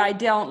them, Yeah, I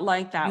don't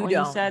like that when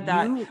you said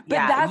that.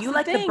 But you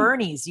like the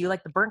burnies. You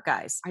like the burnt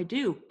guys. I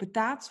do. But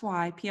that's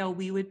why, PL,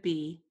 we would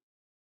be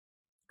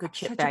good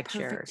chip bag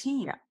sharers.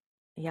 Team.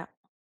 Yeah.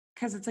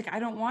 Because it's I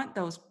don't want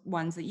those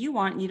ones that you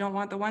want, and you don't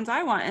want the ones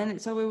I want.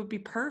 And so it would be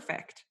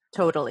perfect.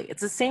 Totally.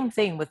 It's the same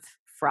thing with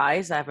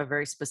fries. I have a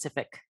very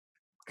specific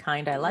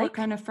kind I like. What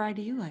kind of fry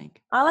do you like?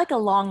 I like a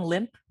long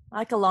limp. I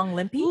like a long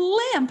limpy.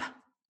 Limp?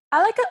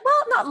 I like it,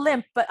 well, not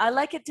limp, but I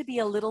like it to be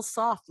a little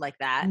soft like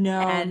that.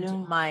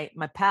 No. My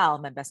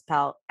best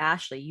pal,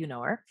 Ashley, you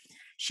know her.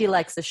 She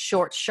likes the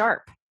short,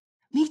 sharp.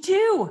 Me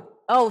too.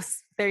 Oh,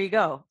 there you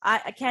go.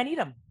 I can't eat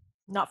them.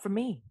 Not for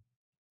me.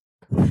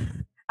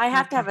 I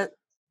have to have a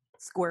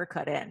square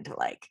cut end,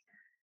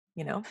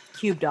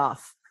 cubed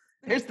off.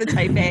 There's the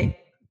type A.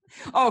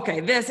 Okay,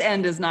 this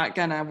end is not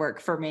gonna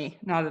work for me.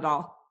 Not at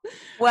all.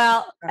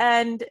 Well,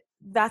 and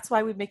that's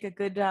why we make a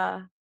good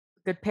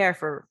pair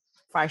for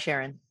fry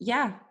sharing.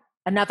 Yeah.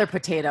 Another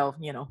potato,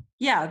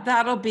 Yeah,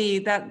 that'll be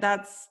that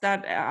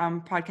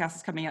podcast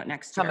is coming out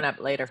next year. Coming up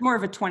later. It's more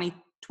of a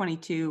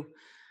 2022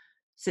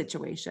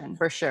 situation.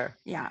 For sure.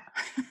 Yeah.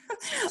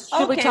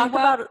 Should we talk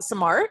about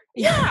some art?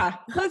 Yeah.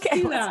 Let's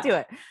do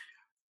it.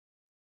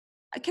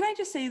 Can I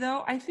just say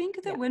though, I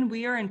think that when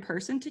we are in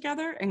person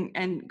together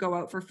and go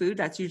out for food,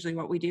 that's usually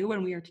what we do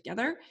when we are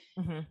together.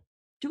 Mm-hmm.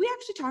 Do we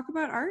actually talk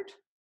about art?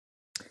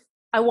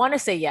 I want to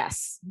say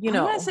yes. I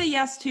want to say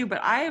yes too,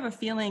 but I have a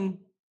feeling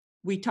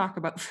we talk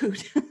about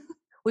food.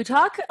 We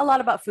talk a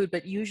lot about food,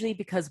 but usually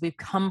because we've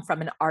come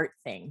from an art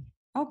thing.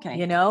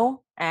 Okay.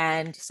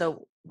 And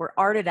so we're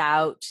arted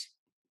out.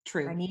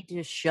 True. I need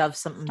to shove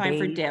something. Time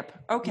for dip.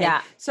 Okay.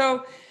 Yeah.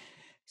 So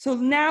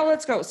now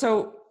let's go.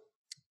 So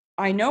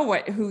I know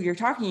who you're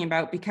talking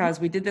about because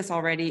we did this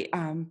already.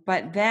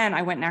 But then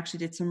I went and actually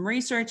did some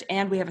research,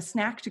 and we have a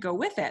snack to go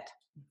with it.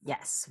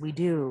 Yes, we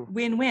do.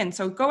 Win-win.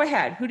 So go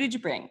ahead. Who did you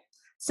bring?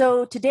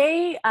 So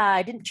today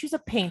I didn't choose a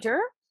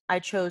painter. I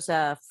chose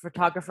a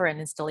photographer and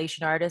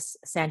installation artist,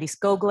 Sandy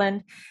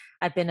Skoglund.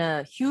 I've been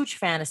a huge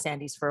fan of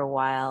Sandy's for a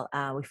while.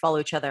 We follow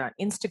each other on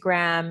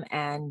Instagram,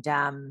 and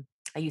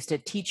I used to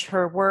teach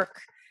her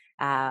work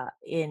back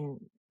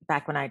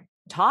when I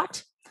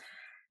taught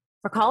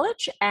for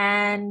college,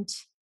 and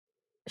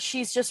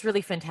she's just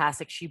really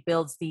fantastic. She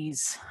builds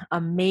these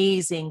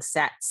amazing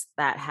sets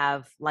that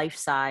have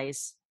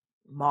life-size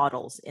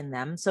models in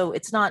them. So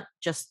it's not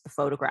just the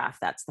photograph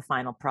that's the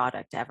final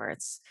product ever.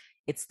 It's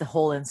the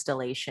whole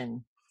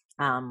installation.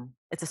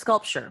 It's a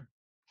sculpture.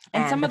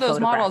 And some of those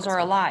models are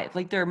alive,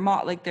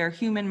 they're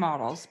human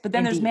models. But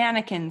then there's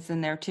mannequins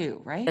in there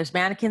too, right? There's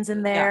mannequins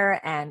in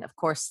there, and of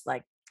course,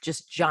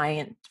 just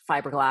giant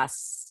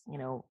fiberglass,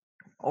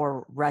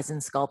 or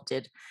resin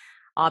sculpted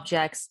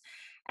objects.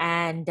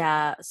 And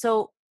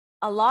so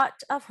a lot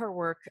of her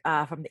work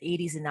from the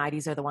 80s and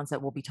 90s are the ones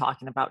that we'll be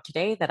talking about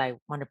today that I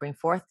want to bring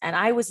forth. And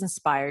I was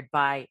inspired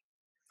by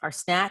our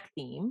snack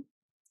theme.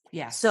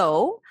 Yes.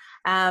 So,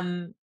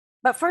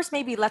 but first,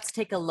 maybe let's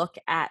take a look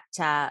at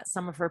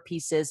some of her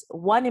pieces.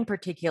 One in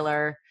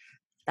particular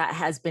that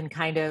has been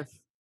kind of,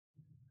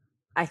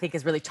 I think,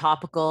 is really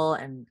topical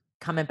and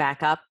coming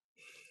back up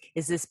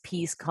is this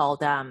piece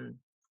called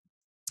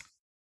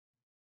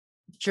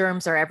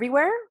Germs Are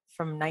Everywhere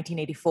from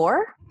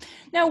 1984.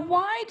 Now,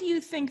 why do you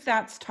think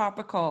that's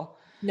topical?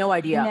 No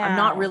idea. I'm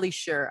not Now? really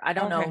sure. I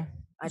don't Okay. know.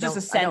 Just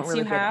a I don't sense really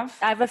you get it. have?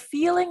 I have a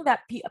feeling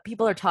that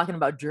people are talking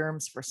about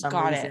germs for some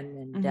Got it. reason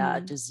and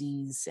Mhm.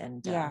 disease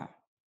and Yeah.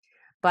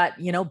 but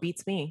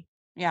beats me.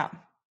 Yeah.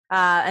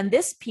 And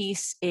this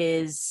piece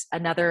is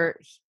another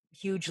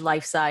huge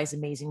life-size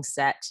amazing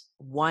set,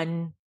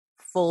 one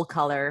full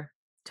color,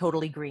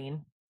 totally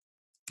green.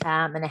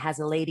 And it has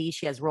a lady,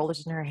 she has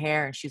rollers in her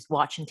hair and she's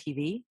watching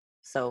TV.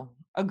 So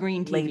A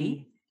green TV.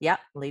 lady, yeah,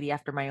 lady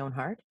after my own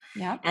heart.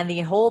 Yeah. And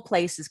the whole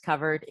place is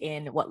covered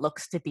in what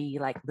looks to be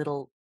like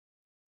little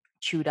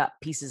chewed up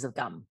pieces of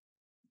gum.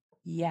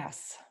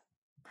 Yes.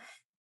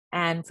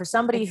 And for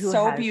somebody It's who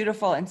so has,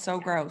 beautiful and so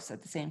gross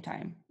at the same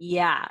time.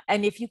 yeah,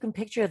 and if you can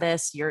picture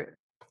this, you're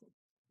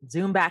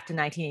zoom back to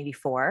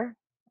 1984,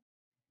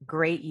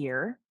 great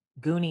year.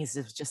 Goonies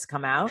has just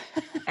come out,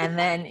 and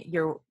then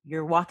you're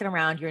walking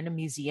around, you're in a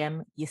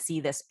museum, you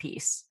see this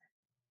piece.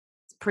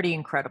 It's pretty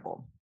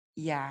incredible.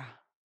 Yeah.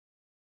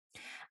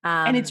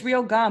 And it's Um,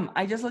 real gum.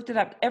 I just looked it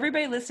up.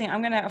 Everybody listening,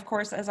 I'm going to, of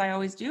course, as I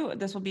always do,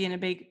 this will be in a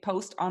big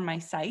post on my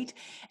site.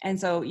 And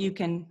so you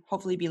can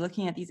hopefully be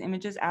looking at these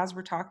images as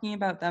we're talking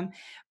about them.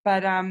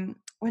 But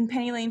when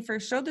Pennylane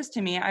first showed this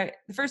to me,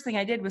 the first thing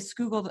I did was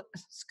scroll.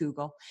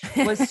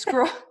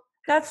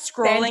 That's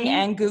scrolling Sandy?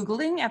 and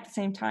Googling at the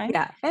same time.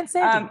 Yeah, and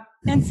Sandy.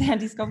 And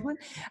Sandy's Googling.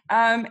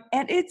 And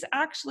it's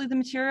actually, the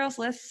materials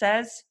list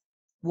says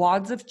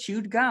wads of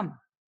chewed gum.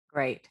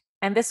 Great.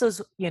 And this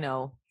was,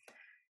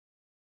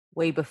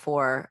 way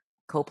before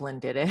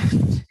Copeland did it.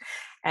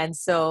 And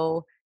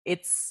so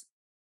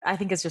I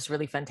think it's just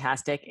really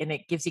fantastic. And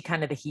it gives you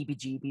kind of the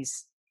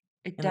heebie-jeebies.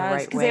 It in the does,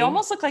 right because they way.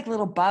 almost look like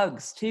little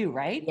bugs too,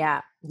 right?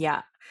 Yeah,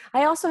 yeah.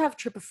 I also have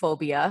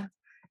trypophobia.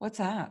 What's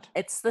that?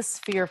 It's this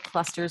fear of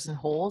clusters and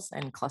holes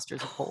and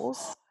clusters of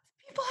holes.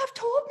 People have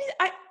told me.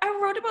 I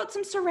wrote about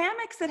some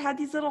ceramics that had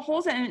these little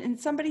holes in it, and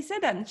somebody said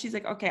that, and she's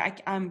like, "Okay,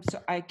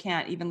 I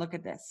can't even look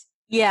at this."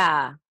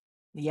 Yeah.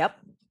 Yep.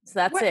 So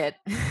that's What? it.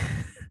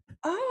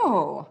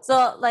 Oh.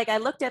 So like I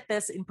looked at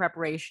this in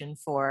preparation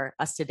for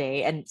us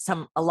today and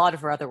a lot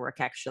of her other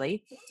work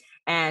actually,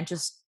 and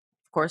just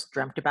of course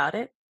dreamt about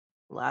it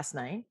last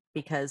night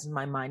because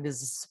my mind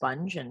is a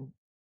sponge and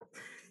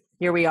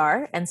here we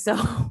are. And so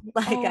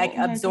I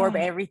absorb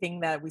everything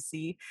that we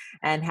see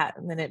and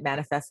then it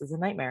manifests as a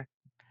nightmare.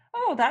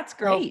 Oh, that's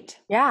great. So,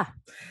 yeah.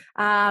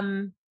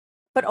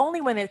 But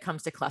only when it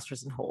comes to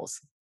clusters and holes.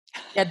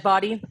 Dead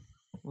body,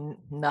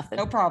 nothing.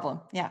 No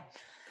problem. Yeah.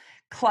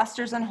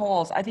 Clusters and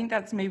holes. I think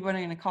that's maybe what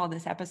I'm going to call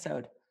this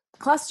episode.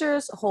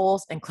 Clusters,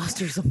 holes, and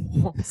clusters of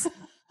holes.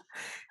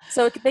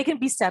 So they can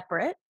be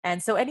separate.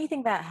 And so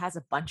anything that has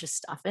a bunch of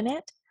stuff in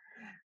it,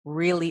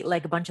 really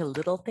like a bunch of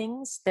little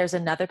things. There's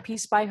another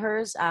piece by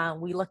hers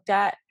we looked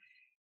at,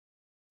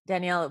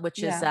 Danielle,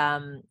 which is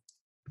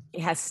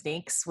it has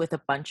snakes with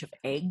a bunch of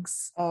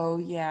eggs. Oh,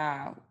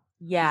 yeah.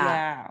 Yeah.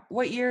 Yeah.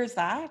 What year is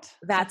that?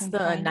 That's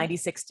the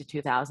 96 to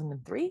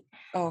 2003.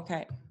 Oh,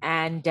 okay.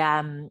 And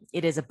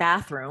it is a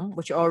bathroom,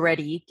 which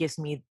already gives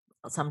me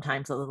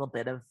sometimes a little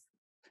bit of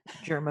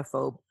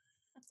germaphobe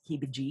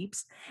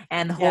heebie-jeebs.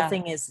 And the whole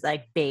thing is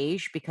like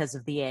beige because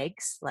of the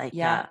eggs, like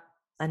a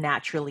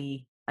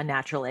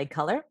natural egg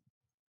color.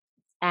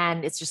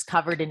 And it's just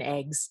covered in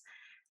eggs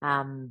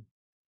and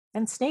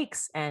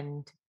snakes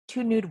and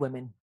two nude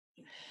women.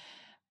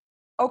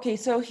 Okay,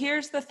 so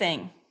here's the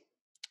thing.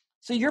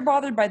 So you're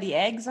bothered by the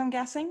eggs, I'm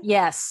guessing?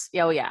 Yes.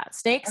 Oh, yeah.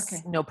 Snakes,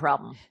 okay. No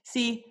problem.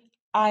 See,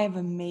 I have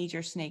a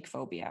major snake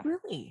phobia.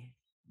 Really?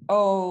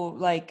 Oh,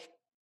 like,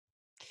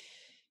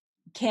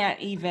 can't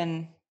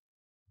even.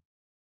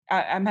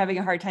 I'm having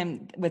a hard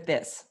time with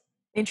this.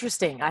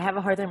 Interesting. I have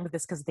a hard time with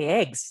this because of the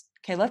eggs.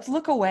 Okay, let's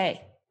look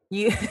away.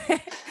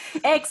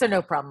 Eggs are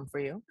no problem for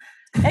you.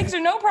 Eggs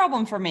are no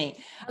problem for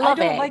me. I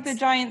don't like the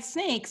giant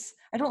snakes.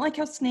 I don't like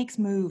how snakes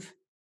move.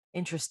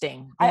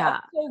 Interesting. Yeah.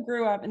 I also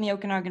grew up in the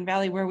Okanagan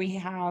Valley where we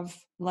have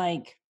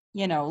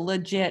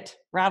legit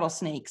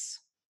rattlesnakes.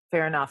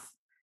 Fair enough.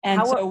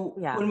 And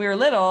when we were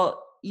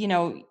little,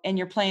 and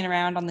you're playing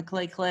around on the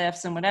clay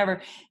cliffs and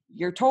whatever,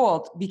 you're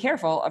told, be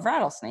careful of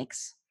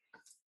rattlesnakes.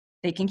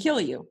 They can kill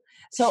you.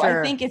 So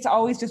I think it's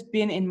always just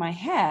been in my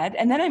head.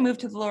 And then I moved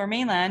to the Lower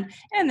Mainland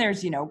and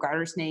there's,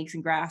 garter snakes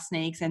and grass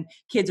snakes and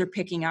kids are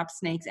picking up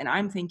snakes. And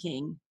I'm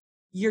thinking,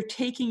 you're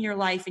taking your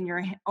life in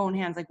your own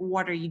hands. Like,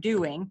 what are you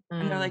doing?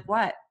 And they're like,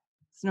 what?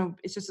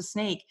 It's just a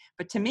snake.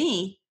 But to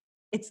me,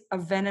 it's a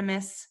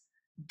venomous,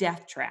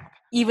 death trap.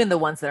 Even the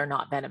ones that are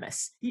not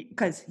venomous.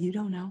 Because you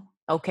don't know.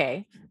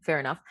 Okay, fair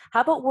enough.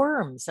 How about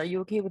worms? Are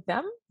you okay with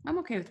them? I'm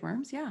okay with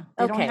worms, yeah.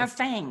 They don't have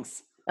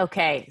fangs.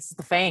 Okay, it's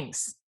the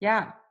fangs.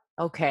 Yeah.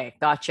 Okay,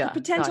 gotcha. The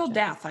potential gotcha.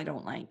 death I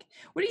don't like.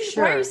 Why are you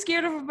Sure.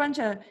 scared of a bunch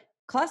of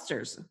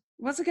clusters?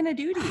 What's it going to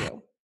do to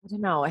you? I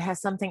don't know. It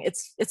has something.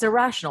 It's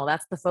irrational.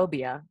 That's the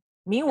phobia.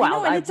 I Meanwhile,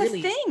 know, and it's a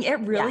thing.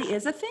 It really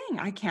is a thing.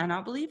 I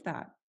cannot believe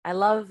that. I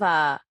love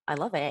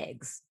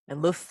eggs. I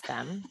love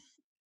them.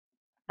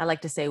 I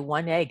like to say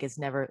one egg is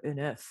never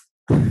enough.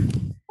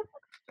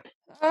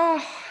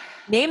 Oh,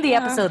 Name the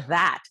episode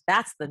that.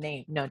 That's the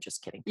name. No,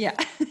 just kidding. yeah.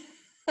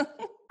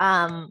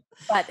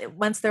 But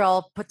once they're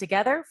all put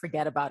together,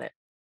 forget about it.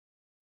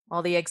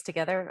 All the eggs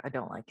together, I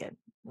don't like it.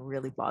 It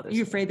really bothers me. Are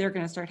you afraid they're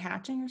going to start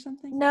hatching or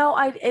something? No,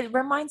 it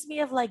reminds me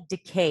of like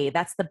decay.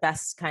 That's the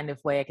best kind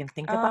of way I can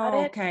think about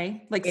it.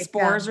 Okay. Like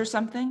spores or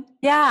something?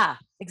 Yeah,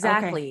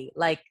 exactly.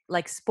 Okay.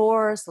 Like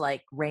spores,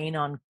 like rain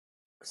on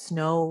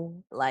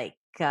snow, like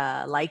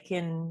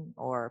lichen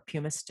or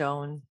pumice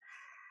stone.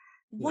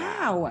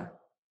 Wow.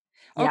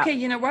 Yeah. Okay,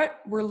 you know what?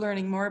 We're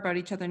learning more about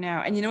each other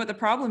now. And you know what the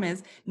problem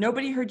is?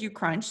 Nobody heard you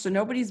crunch, so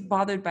nobody's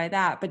bothered by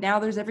that. But now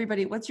there's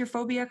everybody. What's your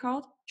phobia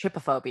called?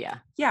 Trypophobia.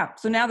 Yeah.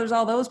 So now there's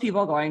all those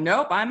people going,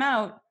 nope, I'm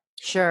out.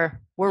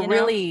 Sure. We're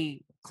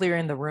really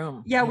clearing the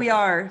room. Yeah, we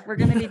are. We're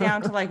going to be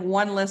down to like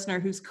one listener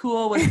who's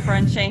cool with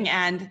crunching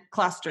and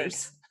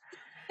clusters.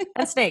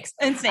 And snakes.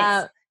 And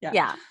snakes.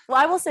 Yeah. Well,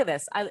 I will say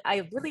this.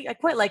 I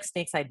quite like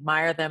snakes. I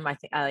admire them. I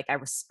think I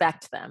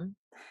respect them.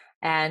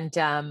 And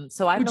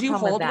so I have no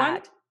problem with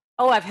that.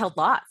 Oh, I've held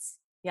lots.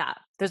 Yeah.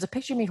 There's a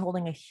picture of me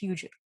holding a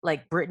huge,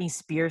 like Britney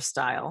Spears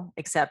style,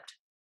 except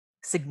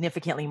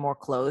significantly more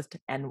clothed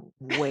and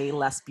way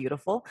less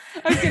beautiful.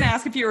 I was going to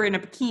ask if you were in a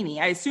bikini.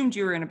 I assumed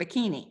you were in a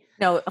bikini.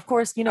 No, of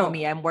course, you know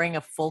me. I'm wearing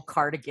a full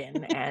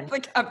cardigan and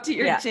like up to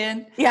your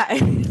chin. Yeah.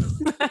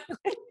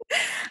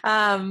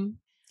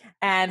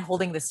 And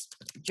holding this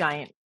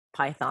giant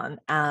python.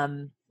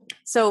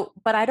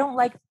 But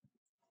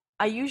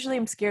I usually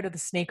am scared of the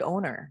snake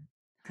owner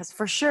because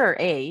for sure,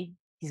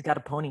 he's got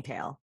a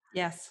ponytail.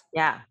 Yes.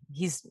 Yeah.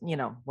 He's,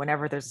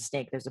 whenever there's a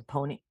snake, there's a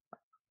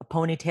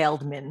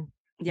ponytailed man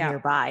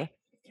nearby.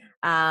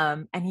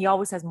 And he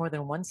always has more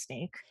than one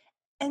snake.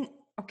 And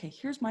okay,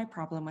 here's my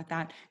problem with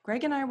that.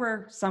 Greg and I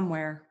were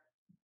somewhere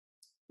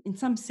in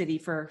some city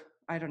for,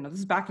 I don't know, this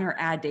is back in our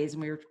ad days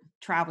and we were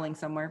traveling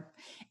somewhere.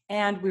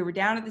 And we were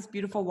down at this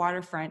beautiful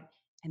waterfront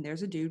and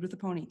there's a dude with a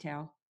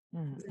ponytail,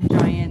 with a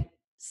giant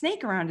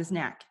snake around his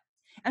neck.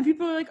 And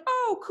people are like,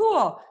 oh,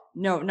 cool.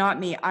 No, not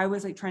me. I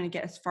was like trying to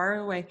get as far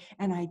away.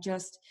 And I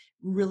just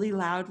really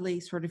loudly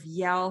sort of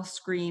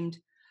screamed,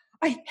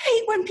 I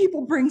hate when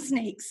people bring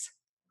snakes.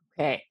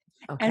 Okay.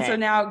 And so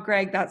now,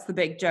 Greg, that's the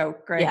big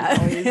joke. Greg is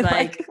always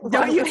like,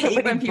 don't you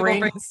hate when people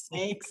bring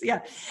snakes?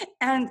 Yeah.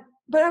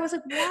 But I was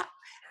like, what?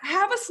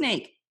 Have a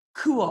snake.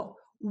 Cool.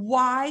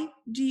 Why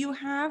do you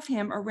have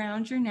him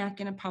around your neck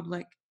in a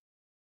public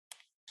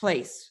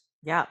place?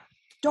 Yeah.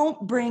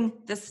 Don't bring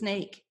the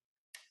snake.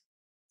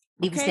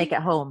 Leave the snake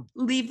at home.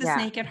 Leave the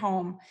snake at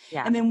home.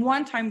 Yeah. And then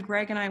one time,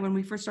 Greg and I, when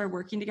we first started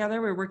working together,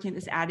 we were working at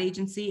this ad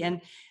agency and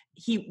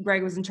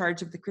Greg was in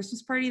charge of the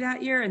Christmas party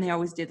that year. And they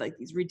always did like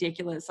these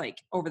ridiculous, like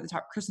over the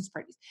top Christmas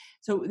parties.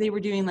 So they were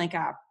doing like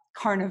a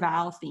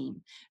carnival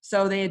theme.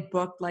 So they had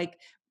booked like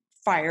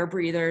fire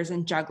breathers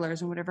and jugglers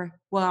and whatever.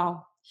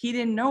 Well, he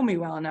didn't know me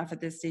well enough at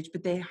this stage,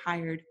 but they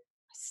hired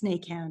a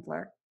snake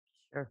handler.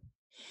 Sure.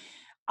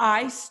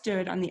 I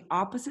stood on the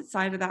opposite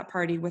side of that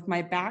party with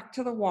my back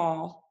to the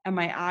wall and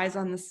my eyes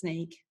on the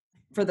snake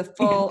for the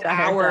full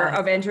hour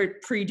of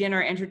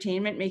pre-dinner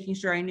entertainment, making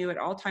sure I knew at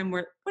all time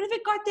what if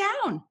it got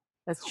down?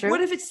 That's true. What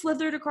if it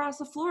slithered across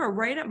the floor,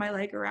 right at my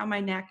leg, around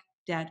my neck,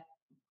 dead?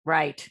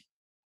 Right.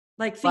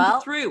 Like think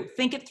it through.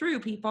 Think it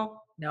through,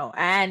 people. No,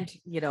 and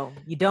you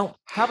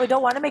probably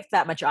don't want to make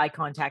that much eye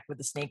contact with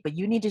the snake, but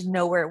you need to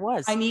know where it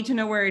was. I need to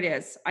know where it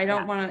is. I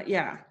don't want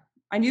to,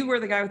 I knew where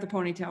the guy with the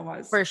ponytail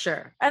was. For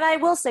sure. And I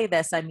will say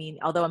this, I mean,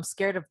 although I'm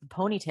scared of the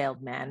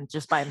ponytailed man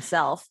just by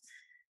himself,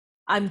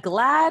 I'm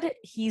glad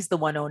he's the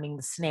one owning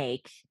the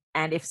snake.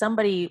 And if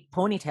somebody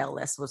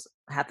ponytailless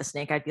had the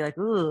snake, I'd be like,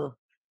 ooh,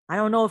 I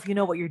don't know if you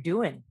know what you're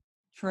doing.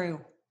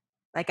 True.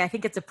 Like, I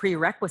think it's a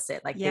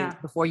prerequisite. Like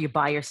before you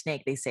buy your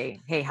snake, they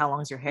say, hey, how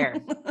long's your hair?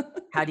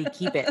 How do you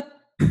keep it?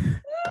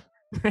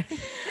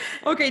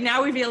 Okay,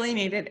 now we've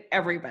alienated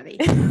everybody.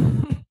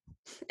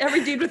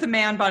 Every dude with a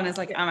man bun is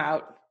like, I'm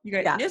out. You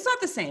guys, it's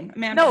not the same.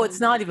 No, it's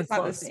not even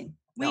close. The same.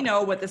 We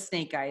know what the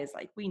snake guy is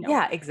like. We know.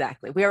 Yeah,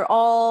 exactly. We are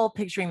all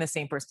picturing the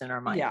same person in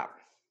our mind. Yeah.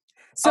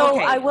 So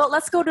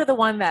let's go to the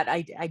one that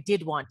I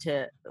did want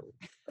to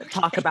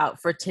talk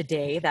about for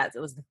today. That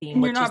was the theme.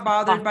 And you're not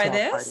bothered by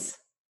this?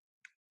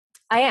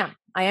 Party.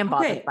 I am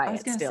bothered by it. I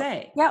was going to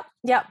say.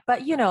 Yep. But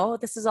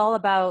this is all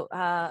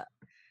about,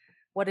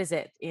 what is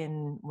it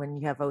when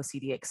you have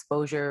OCD,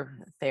 exposure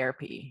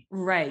therapy?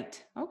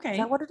 Right. Okay. Is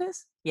that what it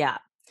is? Yeah.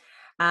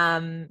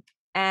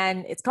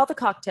 And it's called the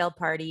cocktail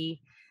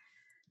party.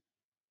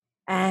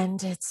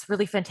 And it's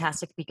really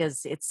fantastic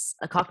because it's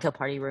a cocktail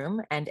party room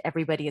and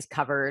everybody is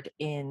covered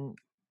in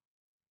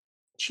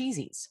cheese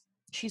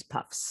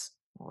puffs,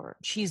 or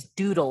cheese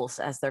doodles,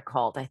 as they're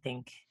called, I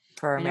think,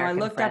 for I know I American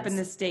looked up in the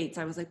friends. States.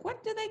 I was like,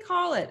 what do they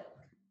call it?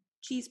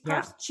 Cheese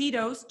Yeah. puffs,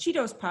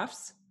 Cheetos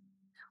puffs,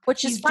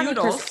 Which is cheese funny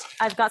because doodles.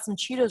 I've got some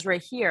Cheetos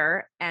right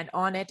here, and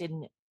on it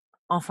en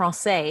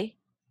français,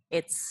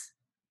 it's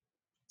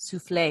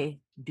soufflé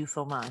du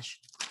fromage.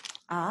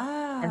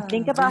 And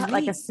think Ah, about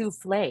like a really?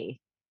 soufflé.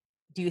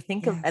 Do you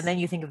think of, and Yes. then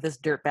you think of this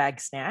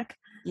dirtbag snack.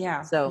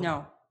 Yeah. So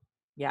No,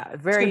 yeah, it's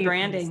good very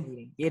branding.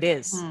 misleading. It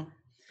is.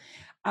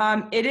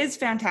 Hmm. It is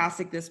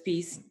fantastic, this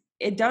piece.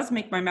 It does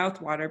make my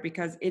mouth water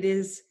because it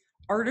is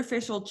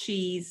artificial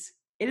cheese.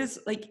 It is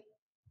like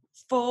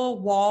full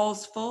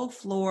walls, full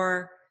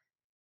floor,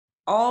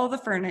 all the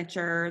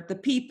furniture, the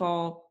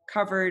people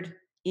covered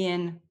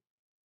in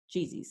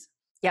cheesies.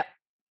 Yep.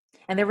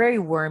 And they're very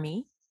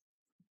wormy,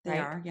 They right?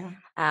 are, yeah.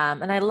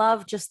 And I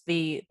love just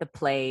the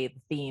play,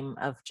 the theme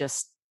of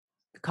just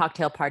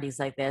cocktail parties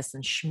like this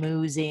and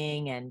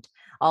schmoozing and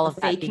all The of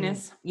that being,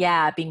 fakeness.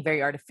 yeah, being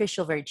very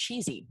artificial, very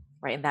cheesy,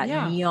 right? And that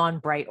Yeah. neon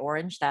bright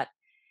orange, that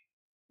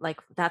like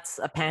that's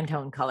a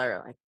Pantone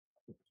color, like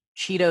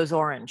Cheetos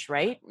orange,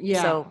 right?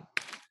 Yeah. So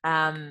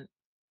um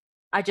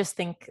I just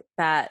think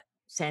that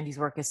Sandy's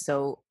work is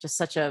so just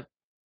such a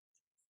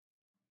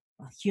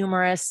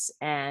humorous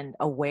and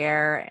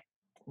aware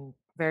and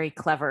very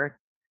clever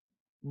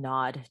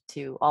nod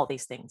to all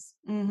these things.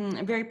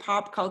 Mm-hmm. Very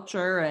pop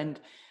culture,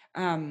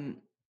 um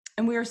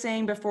and we were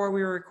saying before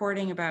we were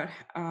recording about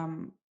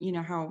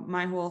how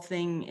my whole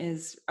thing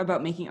is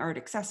about making art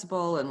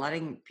accessible and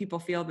letting people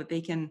feel that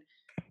they can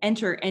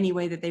enter any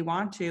way that they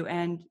want to.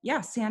 And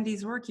yeah,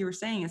 Sandy's work, you were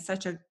saying, is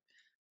such a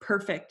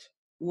perfect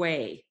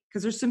way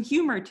because there's some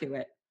humor to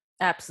it.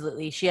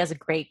 Absolutely. She has a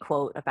great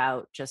quote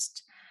about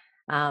just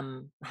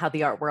how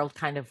the art world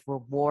kind of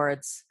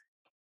rewards,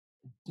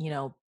 you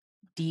know,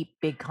 deep,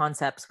 big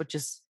concepts, which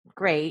is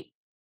great.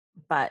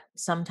 But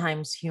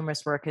sometimes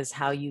humorous work is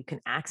how you can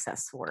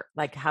access work,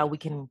 like how we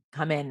can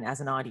come in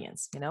as an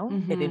audience,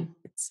 Mm-hmm. it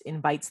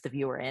invites the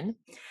viewer in.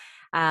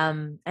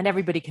 And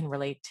everybody can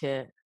relate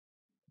to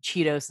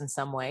Cheetos in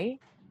some way.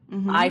 I,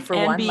 Mm-hmm. for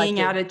And one, like being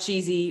to, at a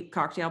cheesy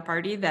cocktail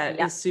party that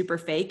yeah, is super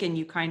fake and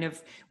you kind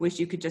of wish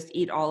you could just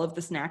eat all of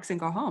the snacks and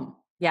go home.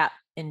 yeah,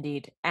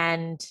 indeed.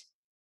 And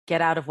get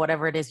out of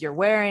whatever it is you're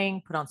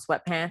wearing, put on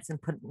sweatpants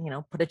and put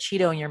a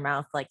Cheeto in your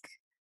mouth like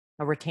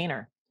a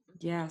retainer.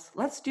 Yes,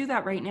 let's do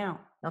that right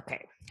now.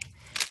 Okay.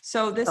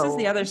 So this is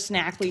the So other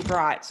snack we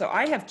brought. So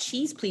I have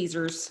cheese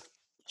pleasers.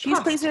 cheese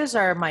pleasers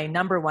are my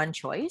number one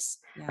choice.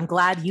 Yeah. I'm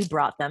glad you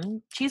brought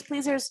them. Cheese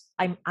pleasers,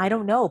 I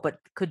don't know, but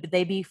could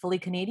they be fully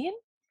Canadian?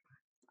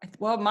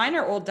 Well, mine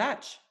are Old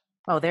Dutch.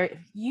 Oh, there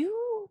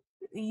you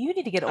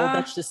need to get Old Uh,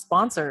 Dutch to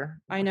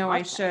sponsor I the know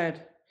I podcast.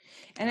 should.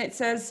 And it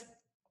says,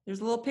 there's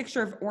a little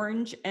picture of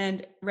orange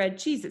and red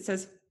cheese. It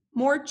says,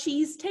 more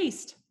cheese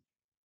taste.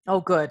 Oh,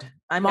 good.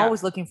 I'm Yeah.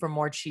 always looking for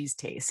more cheese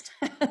taste.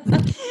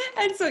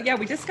 And so, yeah,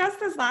 we discussed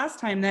this last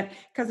time that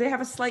because they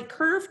have a slight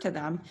curve to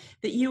them,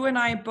 that you and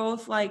I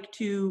both like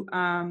to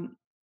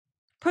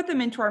put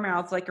them into our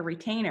mouths like a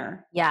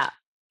retainer. Yeah.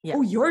 Yeah.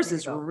 Oh, yours There you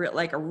is go.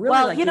 like a really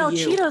Well, like a U.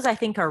 Cheetos I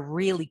think are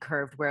really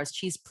curved, whereas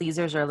cheese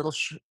pleasers are little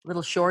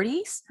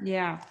shorties.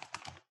 Yeah,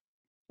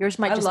 Yours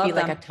might I just be love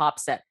like them. a top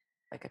set,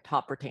 like a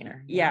top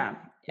retainer. Yeah, Here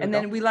we and go.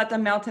 then we let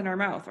them melt in our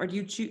mouth. Or do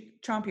you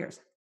chomp yours?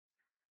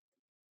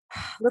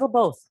 Little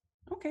both.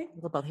 Okay,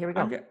 Little both. Here we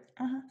I'm go. good.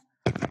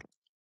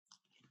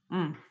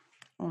 Mm.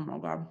 Oh my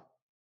god,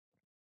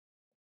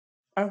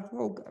 that's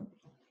so good.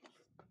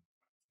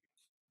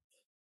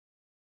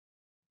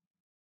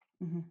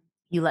 Hmm.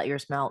 You let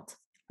yours melt.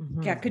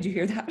 Yeah, Mhm. could you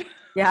hear that?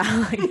 Yeah,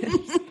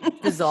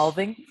 like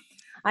dissolving.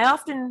 I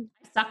often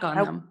Suck on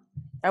I, them.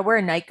 I wear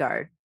a night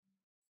guard,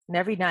 and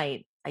every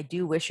night I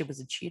do wish it was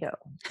a Cheeto.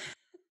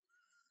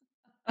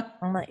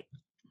 I'm like,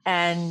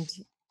 and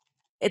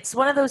it's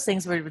one of those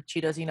things where with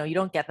Cheetos, you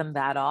don't get them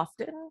that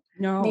often.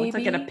 No, it's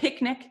like at a Maybe,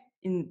 picnic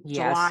in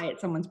yes, July at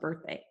someone's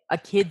birthday. a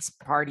kid's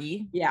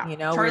party. Yeah, We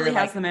were Charlie has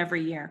like, them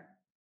every year.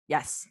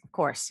 yes, of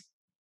course.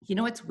 You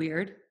know what's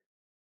weird?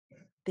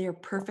 They are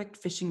perfect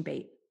fishing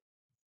bait.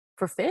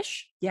 For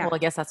fish? Yeah. Well, I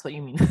guess that's what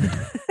you mean.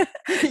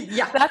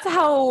 Yeah. That's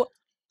how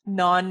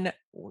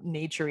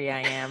non-naturey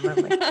I am.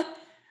 I'm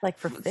like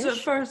for So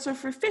fish?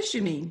 for fish,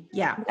 you mean?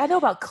 Yeah. I know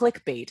about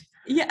clickbait.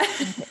 Yeah.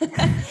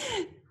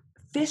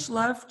 Fish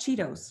love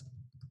Cheetos.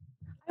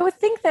 I would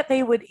think that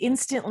they would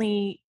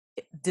instantly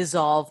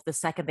dissolve the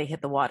second they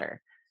hit the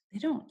water. They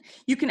don't.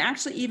 You can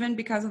actually, even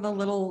because of the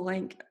little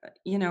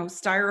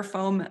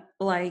styrofoam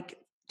like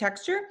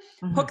texture,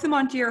 hook them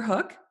onto your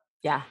hook.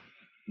 Yeah.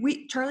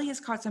 Charlie has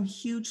caught some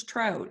huge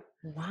trout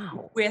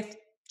Wow. with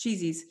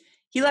cheesies.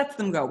 He lets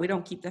them go. We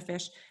don't keep the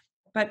fish,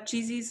 but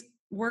cheesies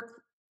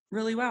work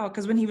really well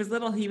because when he was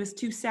little, he was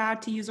too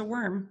sad to use a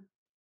worm.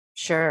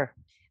 Sure.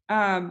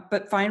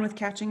 But fine with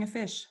catching a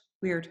fish.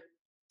 Weird.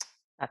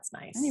 That's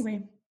nice.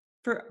 Anyway,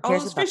 for all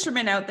those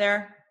fishermen out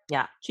there,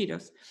 yeah,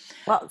 Cheetos.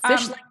 Well,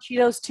 fish like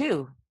Cheetos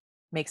too.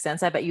 Makes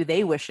sense. I bet you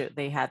they wish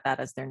they had that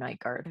as their night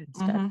guard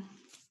instead. Mm-hmm.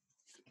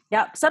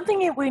 Yeah, something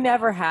that we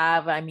never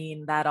have, I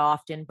mean, that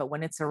often, but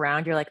when it's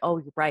around, you're like, oh,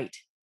 you're right.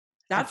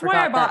 I That's why I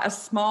forgot that. bought a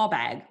small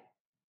bag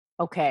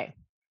Okay.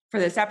 for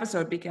this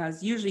episode,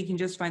 because usually you can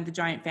just find the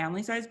giant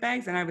family size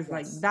bags. And I was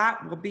like, Yes.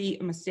 that will be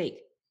a mistake.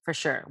 For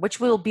sure. Which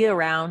will be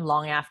around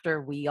long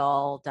after we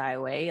all die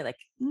away. Like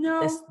this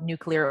No,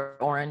 nuclear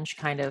orange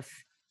kind of,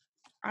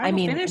 I I will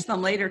mean, finish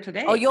them later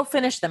today. oh, you'll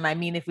finish them. I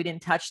mean, if we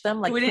didn't touch them,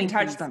 like We didn't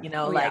touch Twinkies, them. you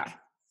know, Oh, like yeah.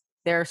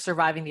 they're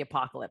surviving the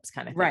apocalypse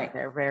kind of thing. Right.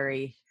 They're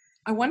very,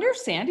 I wonder if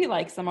Sandy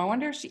likes them. I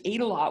wonder if she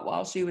ate a lot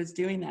while she was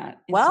doing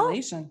that well,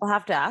 installation. we'll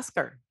have to ask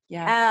her.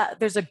 Yeah.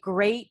 There's a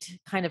great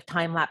kind of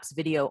time-lapse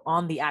video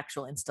on the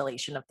actual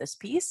installation of this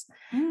piece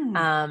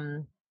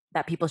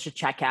that people should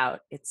check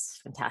out. It's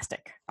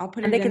fantastic. I'll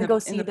put And it they in can go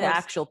in see the post.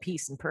 actual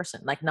piece in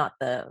person, like not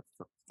the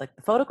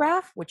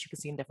photograph, which you can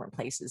see in different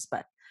places,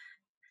 but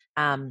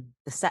the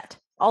set,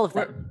 all of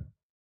them.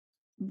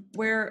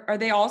 Where are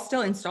they all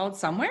still installed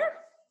somewhere?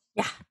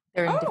 Yeah,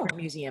 they're in different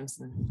museums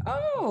and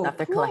stuff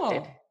they're cool.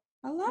 collected.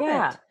 I love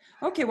it.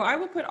 Okay, well, I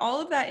will put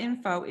all of that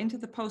info into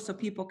the post so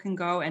people can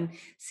go and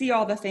see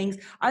all the things.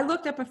 I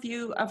looked up a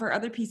few of her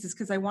other pieces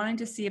because I wanted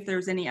to see if there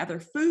was any other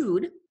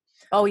food.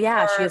 Oh,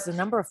 yeah, she has a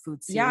number of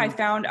food series. Yeah, I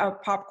found a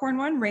popcorn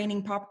one,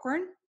 Raining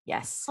Popcorn.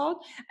 Yes.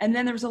 Called. And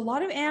then there was a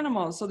lot of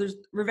animals. So there's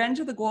Revenge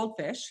of the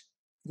Goldfish.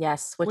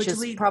 Yes, which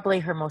is probably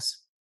her most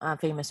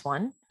famous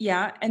one.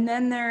 Yeah, and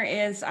then there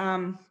is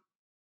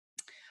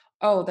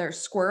there's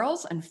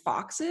squirrels and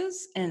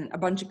foxes and a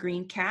bunch of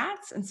green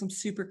cats and some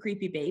super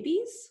creepy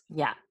babies.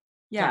 Yeah.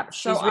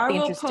 She's So really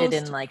interested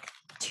in like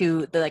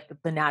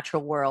the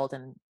natural world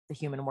and the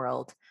human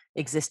world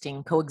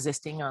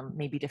coexisting on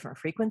maybe different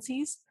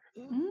frequencies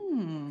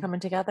coming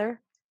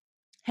together.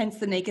 Hence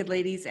the naked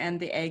ladies and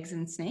the eggs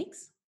and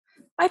snakes.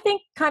 I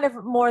think kind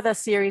of more the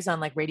series on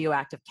like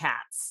radioactive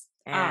cats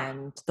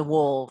and the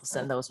wolves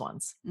and those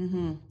ones.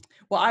 Mm-hmm.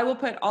 Well, I will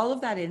put all of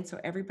that in so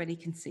everybody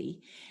can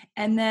see.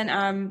 And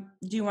then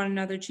do you want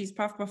another cheese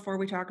puff before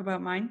we talk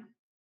about mine?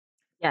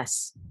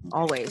 Yes,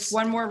 always. Just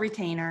one more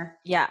retainer.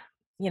 Yeah,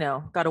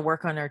 got to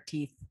work on our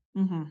teeth.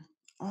 Mm-hmm.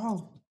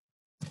 Oh.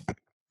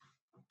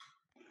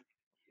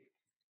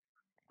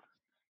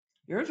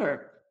 Yours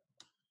are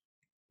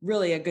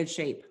really a good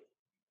shape.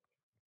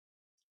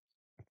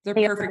 They're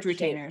perfect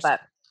retainers.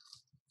 But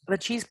the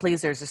cheese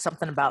pleasers, there's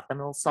something about them,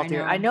 a little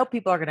saltier. I know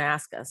people are going to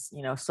ask us,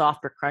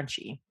 soft or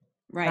crunchy.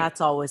 Right.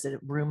 That's always a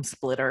room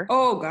splitter.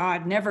 Oh,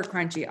 God, never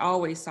crunchy,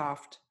 always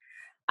soft.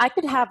 I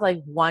could have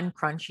like one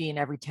crunchy and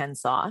every 10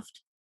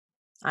 soft.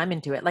 I'm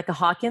into it. Like a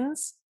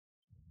Hawkins.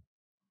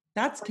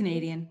 That's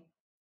Canadian.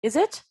 Is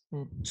it?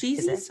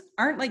 Cheesies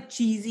aren't like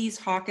Cheesies,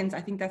 Hawkins.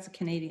 I think that's a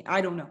Canadian.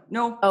 I don't know.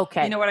 No.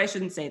 Okay. You know what? I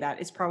shouldn't say that.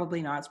 It's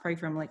probably not. It's probably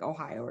from like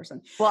Ohio or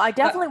something. Well, I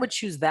definitely would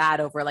choose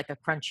that over like a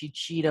crunchy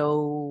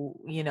Cheeto,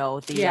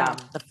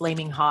 the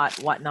flaming hot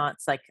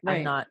whatnots. Like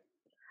I'm not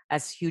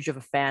as huge of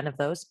a fan of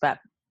those, but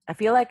I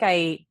feel like I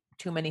ate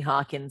too many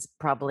Hawkins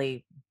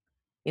probably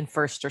in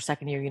first or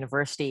second year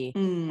university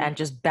and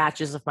just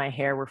batches of my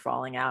hair were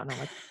falling out. And I'm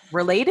like,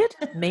 related?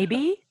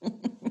 Maybe.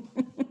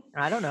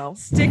 I don't know.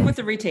 Stick with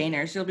the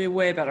retainers. You'll be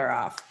way better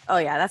off. Oh,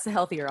 yeah. That's a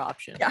healthier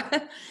option.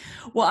 Yeah.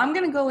 Well, I'm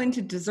going to go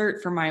into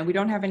dessert for mine. We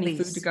don't have any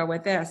food to go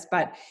with this.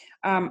 But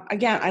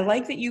again, I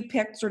like that you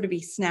picked sort of a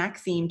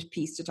snack-themed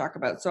piece to talk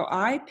about. So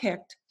I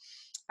picked,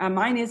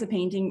 mine is a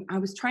painting. I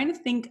was trying to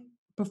think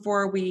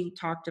before we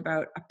talked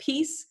about a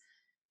piece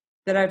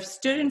that I've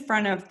stood in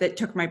front of that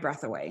took my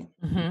breath away.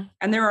 Mm-hmm.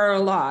 And there are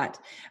a lot.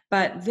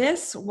 But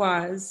this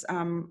was,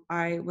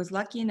 I was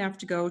lucky enough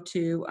to go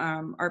to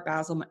Art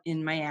Basel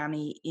in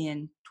Miami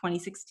in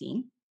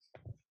 2016.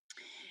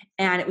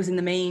 And it was in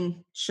the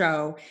main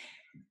show.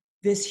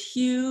 This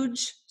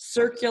huge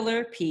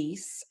circular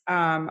piece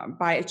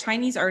by a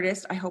Chinese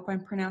artist. I hope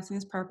I'm pronouncing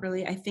this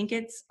properly. I think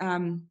it's,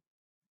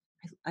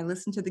 I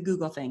listened to the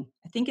Google thing.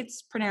 I think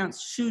it's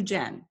pronounced Xu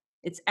Zhen.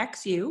 It's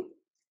Xuzhen.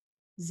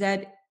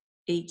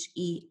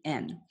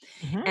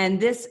 Mm-hmm.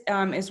 And this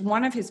is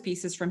one of his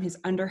pieces from his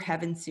Under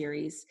Heaven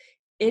series.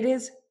 It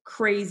is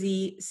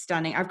crazy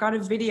stunning. I've got a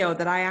video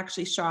that I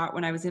actually shot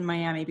when I was in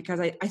Miami because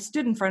I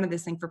stood in front of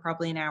this thing for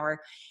probably an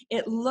hour.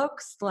 It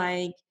looks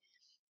like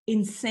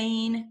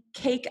insane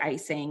cake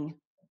icing,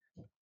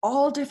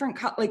 all different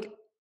like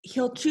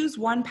he'll choose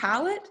one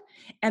palette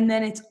and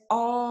then it's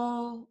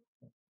all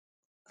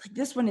like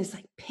this one is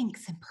like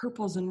pinks and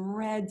purples and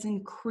reds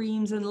and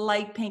creams and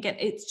light pink. And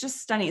it's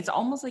just stunning. It's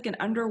almost like an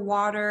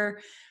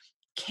underwater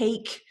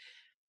cake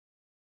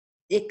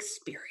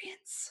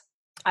experience.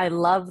 I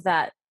love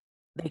that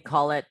they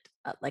call it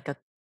like a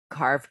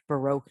carved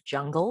Baroque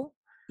jungle.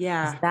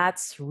 Yeah.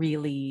 That's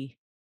really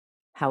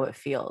how it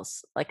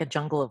feels. Like a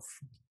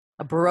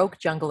Baroque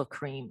jungle of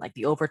cream, like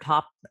the over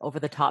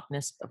the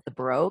topness of the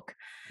Baroque.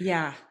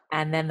 Yeah.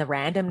 And then the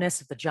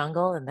randomness of the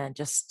jungle. And then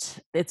just,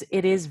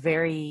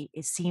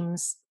 it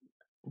seems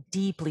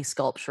deeply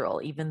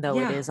sculptural, even though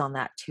it is on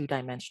that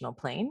 2-dimensional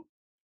plane.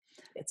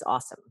 It's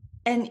awesome.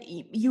 And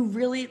you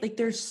really, like,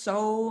 there's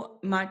so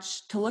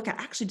much to look at.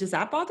 Actually, does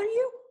that bother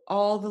you?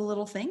 All the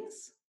little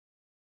things?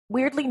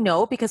 Weirdly,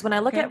 no, because when I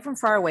look at Okay. it from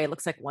far away, it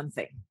looks like one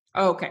thing.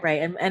 Oh, okay.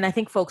 Right. And I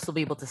think folks will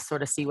be able to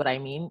sort of see what I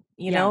mean.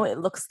 Yeah. It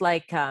looks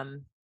like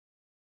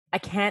I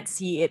can't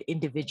see it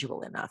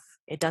individual enough.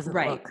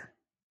 Right.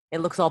 It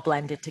looks all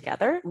blended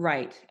together.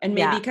 Right. And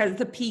maybe Yeah. because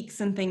the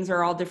peaks and things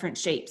are all different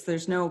shapes,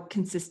 there's no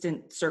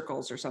consistent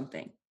circles or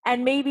something.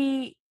 And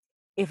maybe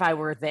if I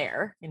were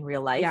there in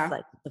real life, Yeah.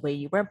 like the way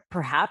you were,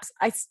 perhaps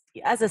as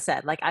I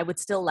said, like I would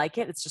still like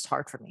it. It's just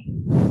hard for me.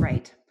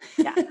 Right.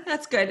 Yeah.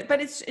 That's good.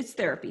 But it's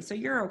therapy. So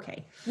you're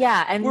okay.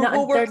 Yeah. And We'll they're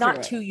work through not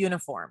it. too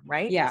uniform,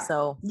 right? Yeah.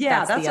 So Yeah.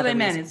 that's That's the what I other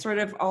meant. reason. It's sort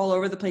of all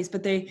over the place,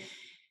 but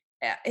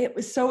it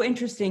was so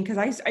interesting because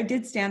I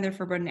did stand there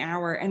for about an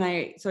hour and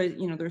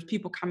there's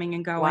people coming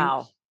and going.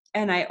 Wow.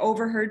 And I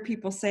overheard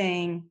people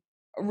saying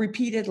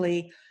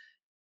repeatedly,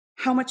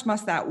 how much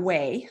must that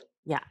weigh?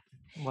 Yeah.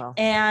 Well,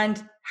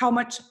 And how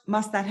much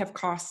must that have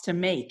cost to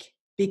make?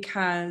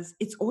 Because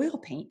it's oil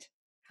paint.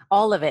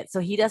 all of it. So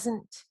he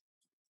doesn't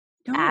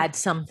No, add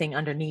something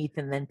underneath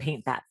and then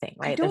paint that thing,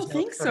 I right? There's don't no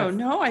think sort so. of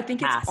No, I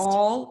think it's cast.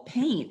 all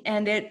paint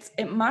and it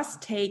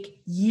must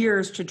take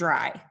years to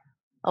dry.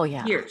 Oh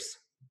yeah. Years.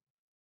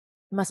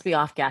 Must be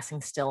off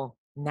gassing still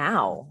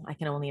now. I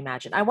can only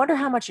imagine. I wonder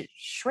how much it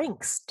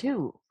shrinks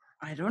too.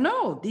 I don't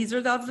know. These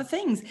are the other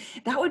things.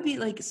 That would be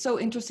like so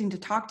interesting to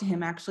talk to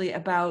him actually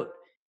about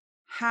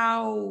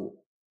how,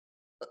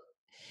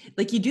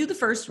 like, you do the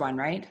first one,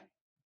 right?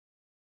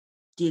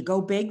 Do you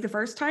go big the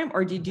first time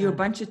or do you do a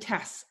bunch of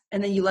tests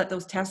and then you let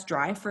those tests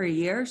dry for a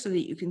year so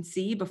that you can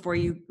see before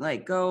you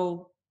like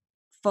go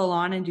full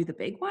on and do the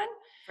big one?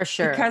 For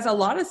sure. Because a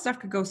lot of stuff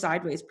could go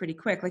sideways pretty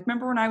quick. Like,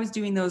 remember when I was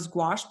doing those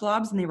gouache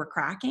blobs and they were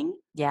cracking?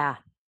 Yeah.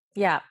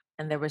 Yeah.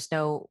 And there was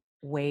no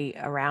way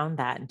around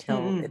that until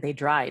Mm-mm. they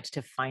dried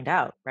to find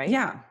out, right?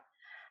 Yeah.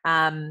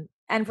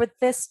 And with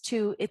this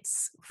too,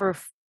 it's for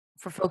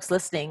folks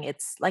listening,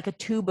 it's like a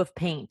tube of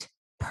paint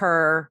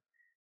per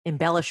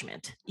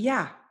embellishment,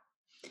 Yeah.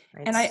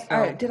 right? And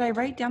So did I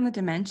write down the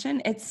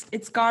dimension?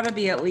 It's got to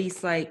be at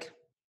least like,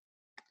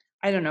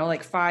 I don't know,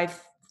 like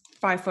 5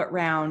 foot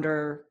round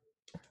or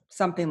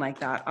something like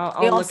that. they I'll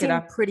all look it seem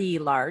up. pretty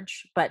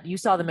large, but you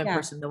saw them in Yeah.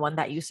 person. The one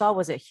that you saw,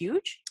 was it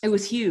huge? It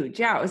was huge.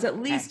 Yeah, it was at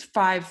Okay. least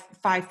 5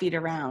 feet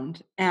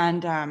around.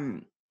 And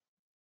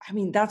I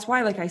mean, that's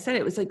why, like I said,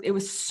 it was like it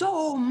was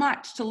so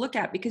much to look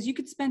at because you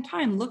could spend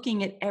time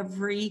looking at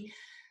every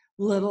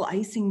little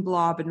icing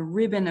blob and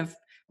ribbon of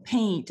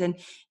paint and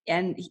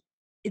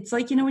it's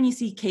like, when you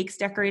see cakes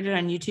decorated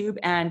on YouTube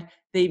and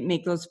they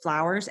make those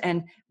flowers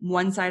and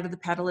one side of the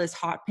petal is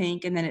hot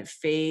pink and then it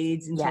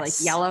fades into like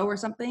Yes. yellow or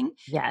something.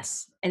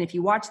 Yes. And if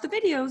you watch the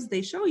videos,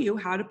 they show you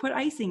how to put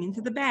icing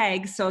into the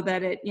bag so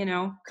that it,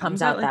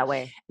 Comes out out like, that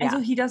way. and Yeah. so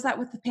he does that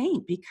with the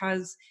paint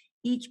because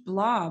each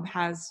blob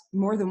has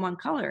more than one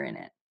color in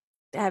it.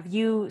 Have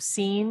you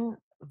seen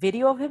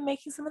video of him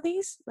making some of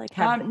these? Like,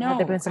 have there No,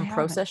 been I some haven't.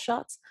 process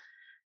shots?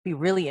 Be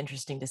really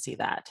interesting to see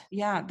that.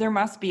 Yeah, there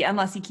must be,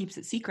 unless he keeps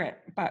it secret,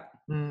 but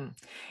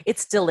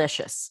It's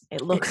delicious.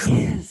 It looks. it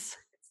is.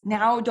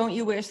 Now, don't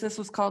you wish this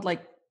was called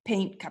like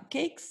paint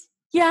cupcakes?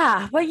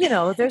 Yeah, but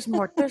there's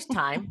more. There's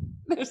time.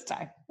 There's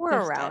time. We're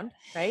There's around, time.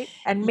 right?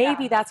 And Yeah.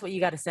 maybe that's what you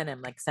got to send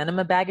him. Like, send him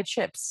a bag of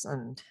chips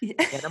and Yeah.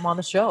 get him on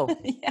the show.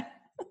 Yeah.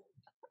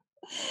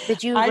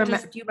 Did you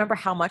do you remember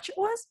how much it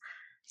was?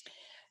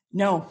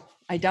 No,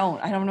 I don't.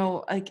 I don't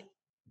know. Like,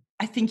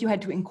 I think you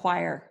had to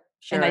inquire.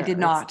 Sure, And I did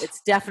not.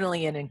 It's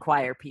definitely an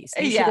inquire piece.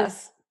 You should have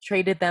Yes.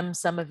 traded them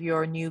some of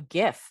your new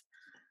GIF.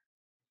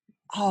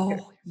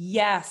 Oh,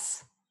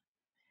 yes.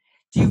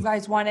 Do you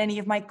guys want any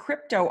of my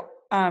crypto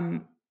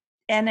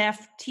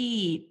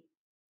NFT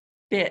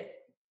bit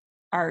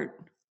art?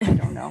 I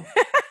don't know.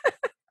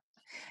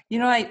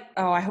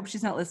 I hope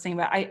she's not listening,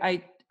 but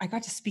I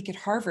got to speak at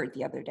Harvard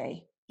the other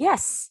day.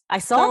 Yes, I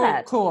saw So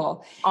that.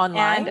 cool.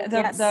 Online? And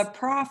Yes. the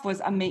prof was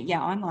amazing.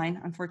 Yeah, online.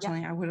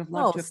 Unfortunately, I would have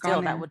loved to have still,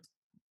 gone there. that would.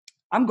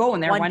 I'm going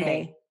there One one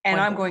day. day. And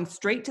One I'm day. going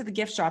straight to the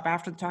gift shop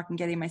after the talk and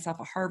getting myself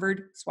a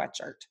Harvard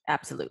sweatshirt.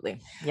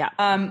 Absolutely. Yeah.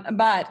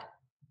 But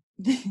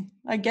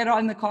I get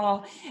on the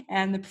call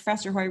and the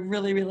professor who I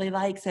really, really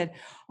like said,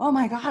 "Oh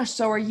my gosh,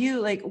 so are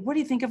you like, what do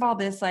you think of all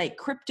this like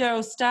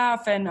crypto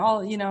stuff and all,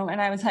 and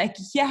I was like,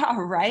 yeah,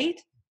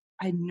 right.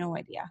 I had no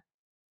idea,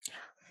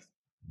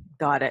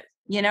 Got it.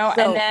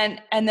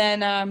 and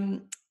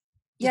then,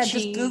 yeah,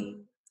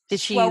 Did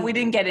she? Well, we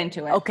didn't get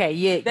into it. Okay.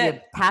 You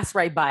passed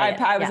right by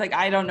it. I was like,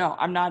 I don't know.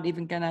 I'm not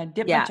even going to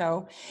dip my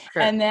toe.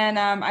 Sure. And then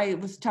I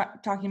was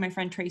talking to my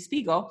friend Trey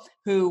Spiegel,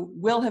 who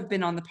will have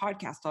been on the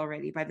podcast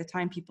already by the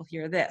time people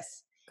hear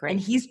this. Great. And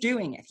he's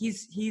doing it.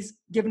 He's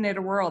giving it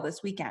a whirl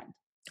this weekend.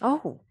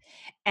 Oh.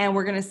 And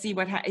we're going to see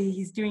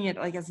he's doing it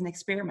like as an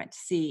experiment to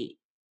see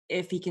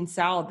if he can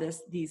sell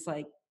these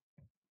like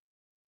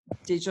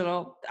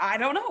digital, I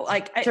don't know,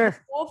 like Sure. the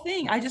whole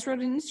thing. I just wrote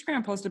an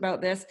Instagram post about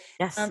this.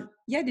 Yes.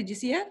 Yeah. Did you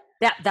see it?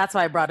 Yeah. That's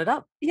why I brought it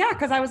up. Yeah.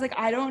 Cause I was like,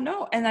 I don't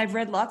know. And I've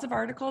read lots of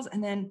articles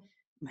and then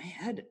my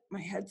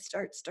head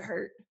starts to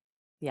hurt.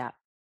 Yeah.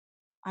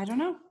 I don't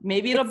know.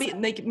 Maybe it'll be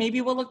like, maybe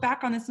we'll look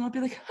back on this and it'll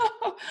be like,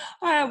 oh,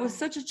 I was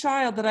such a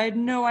child that I had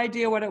no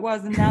idea what it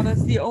was. And now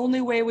that's the only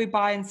way we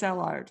buy and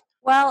sell art.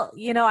 Well,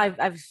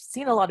 I've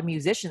seen a lot of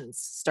musicians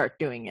start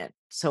doing it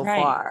so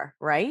Right. far,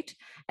 right?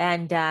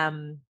 And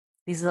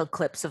these little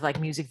clips of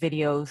like music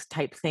videos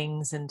type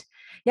things, and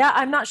yeah,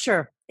 I'm not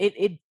sure.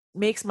 It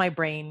makes my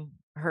brain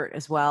hurt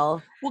as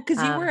well. Well, because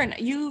Um,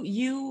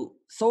 you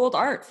sold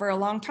art for a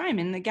long time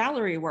in the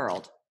gallery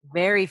world.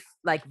 very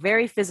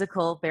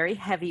physical, very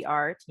heavy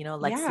art.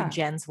 Like see Yeah,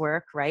 Jen's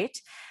work, right?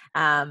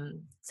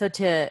 So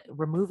to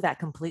remove that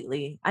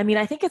completely, I mean,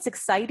 I think it's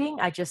exciting.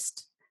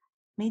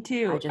 me I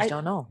too. just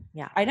don't know.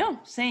 Yeah. I know,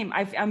 same.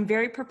 I'm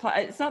very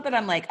perplexed. It's not that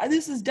I'm like, oh,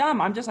 this is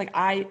dumb. I'm just like,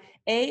 I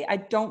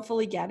don't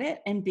fully get it.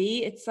 And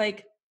B, it's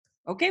like,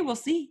 okay, we'll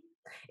see.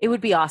 It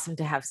would be awesome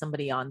to have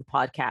somebody on the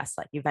podcast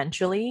like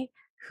eventually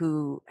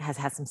who has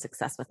had some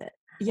success with it.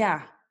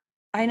 Yeah,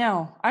 I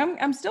know.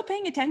 I'm still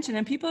paying attention,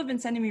 and people have been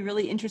sending me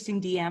really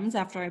interesting DMs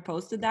after I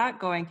posted that,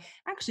 going,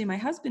 actually, my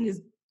husband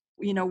is,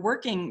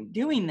 working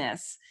doing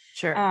this,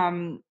 Sure.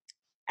 um,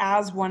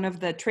 as one of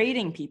the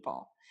trading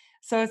people.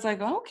 So it's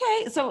like,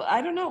 okay. So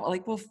I don't know.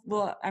 Like,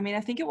 we'll. I mean,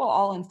 I think it will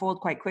all unfold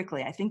quite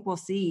quickly. I think we'll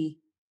see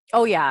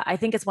Oh yeah, I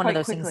think it's one of quite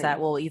those things that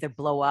quickly. will either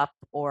blow up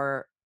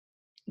or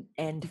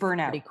end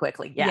Burnout. pretty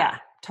quickly. Yeah, Yeah. Yeah.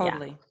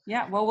 totally.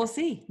 Yeah. Well, we'll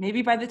see.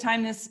 Maybe by the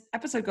time this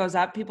episode goes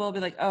up, people will be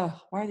like, oh,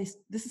 why are these?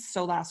 This is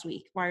so last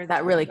week. Why are they That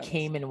talking really about this?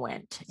 came and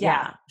went. Yeah.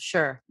 Yeah,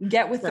 sure.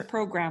 Get with the Sure.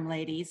 program,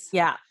 ladies.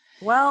 Yeah.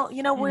 Well,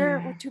 we're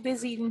Anyway. too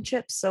busy eating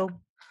chips, so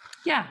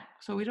Yeah.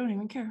 So we don't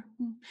even care.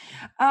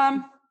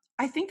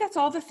 I think that's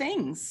all the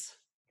things.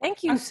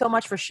 thank you Um, so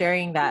much for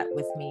sharing that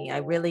with me. I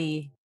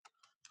really,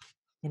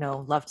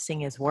 loved seeing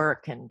his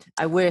work, and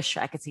I wish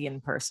I could see it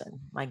in person.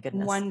 My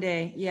goodness. One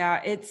day.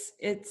 Yeah.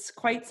 It's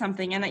quite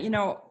something. And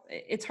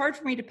it's hard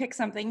for me to pick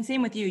something.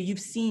 Same with you. You've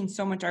seen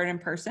so much art in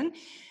person.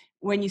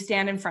 When you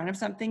stand in front of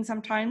something,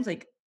 sometimes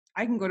like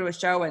I can go to a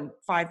show and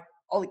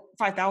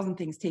 5,000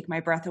 things take my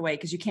breath away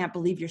because you can't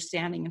believe you're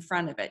standing in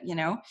front of it.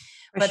 For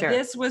But sure.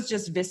 this was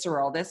just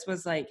visceral. This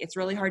was like, it's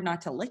really hard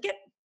not to lick it.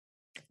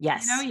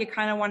 Yes. You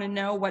kind of want to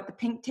know what the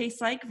pink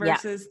tastes like Yeah.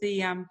 versus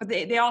but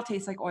they all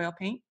taste like oil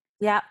paint.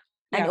 Yeah.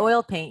 And Yeah.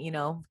 oil paint,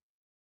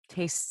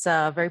 tastes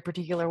a very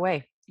particular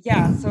way.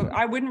 Yeah. So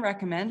I wouldn't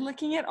recommend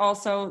licking it.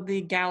 Also,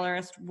 the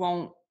gallerist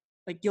won't,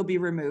 like, you'll be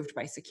removed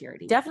by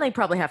security. Definitely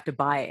probably have to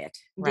buy it,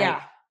 right?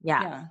 Yeah.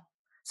 Yeah. Yeah.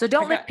 So I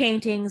don't got, lick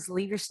paintings,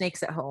 leave your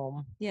snakes at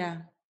home. yeah.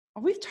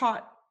 We've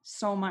taught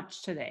so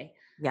much today.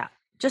 Yeah.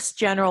 Just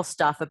general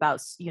stuff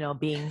about,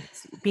 being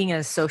in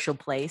a social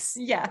place.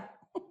 Yeah.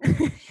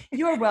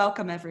 You're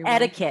welcome, everyone.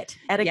 Etiquette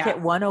Yeah.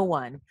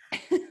 101.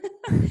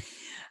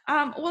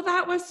 Well,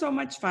 that was so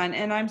much fun.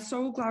 And I'm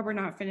so glad we're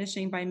not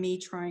finishing by me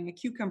trying a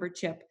cucumber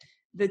chip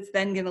that's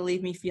then going to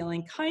leave me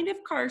feeling kind of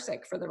car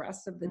sick for the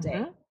rest of the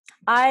day.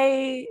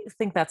 I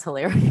think that's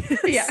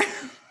hilarious. Yeah.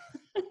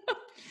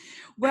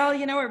 Well,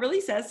 it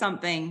really says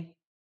something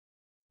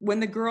when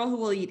the girl who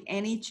will eat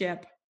any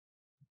chip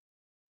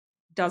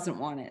doesn't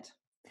want it.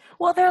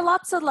 Well, there are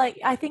lots of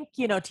I think,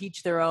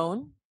 teach their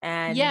own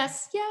and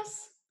Yes.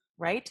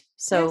 right.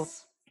 So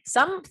Yes.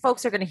 some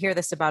folks are going to hear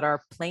this about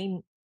our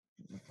plain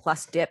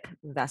plus dip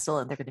vessel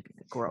and they're going to be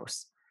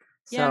gross.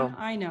 Yeah, So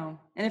I know.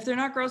 And if they're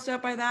not grossed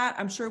out by that,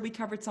 I'm sure we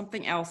covered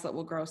something else that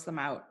will gross them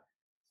out.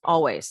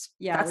 always.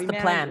 Yeah, That's the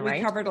plan, we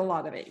right? covered a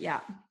lot of it.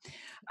 Yeah.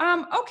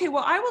 Okay,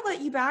 well, I will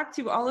let you back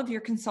to all of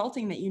your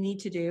consulting that you need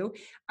to do.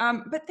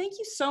 But thank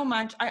you so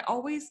much. I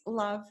always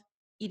love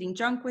eating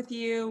junk with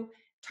you,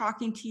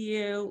 talking to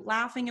you,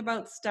 laughing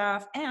about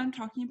stuff, and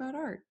talking about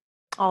art.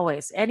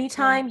 Always.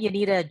 Anytime you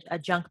need a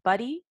junk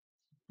buddy,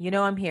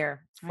 I'm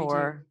here I do.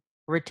 for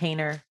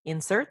retainer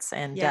inserts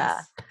and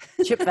Yes.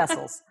 chip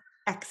vessels.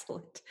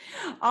 Excellent.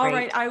 All Great.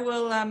 right, I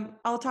will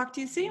I'll talk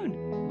to you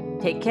soon.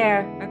 Take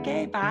care.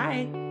 Okay,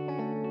 bye.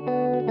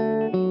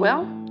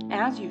 Well,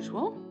 as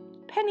usual,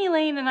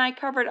 Pennylane and I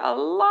covered a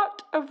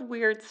lot of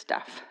weird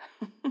stuff.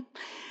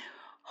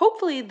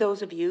 Hopefully,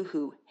 those of you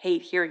who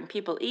hate hearing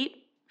people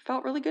eat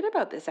felt really good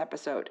about this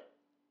episode.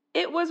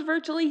 It was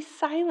virtually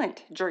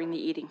silent during the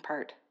eating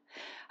part.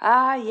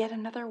 Yet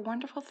another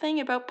wonderful thing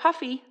about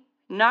puffy,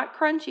 not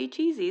crunchy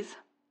cheesies.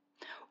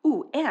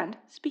 Ooh, and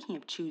speaking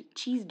of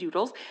cheese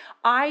doodles,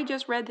 I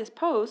just read this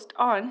post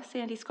on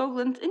Sandy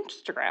Scoglin's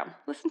Instagram.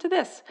 Listen to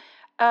this.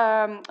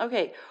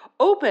 Okay,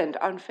 opened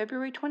on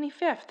February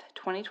 25th,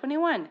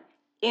 2021.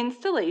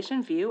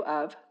 Installation view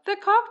of The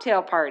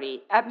Cocktail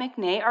Party at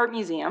McNay Art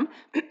Museum,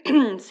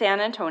 San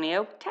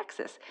Antonio,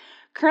 Texas.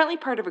 Currently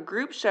part of a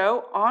group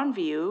show on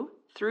view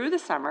through the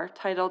summer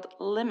titled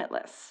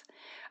Limitless.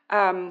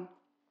 And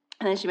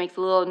then she makes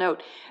a little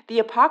note. The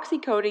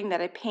epoxy coating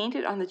that I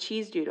painted on the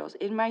cheese doodles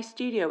in my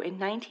studio in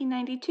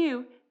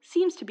 1992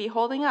 seems to be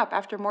holding up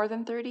after more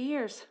than 30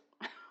 years.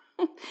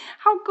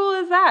 How cool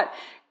is that?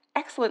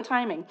 Excellent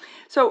timing.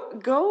 So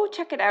go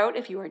check it out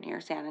if you are near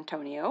San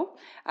Antonio.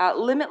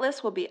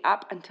 Limitless will be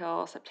up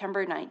until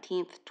September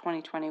 19th,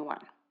 2021.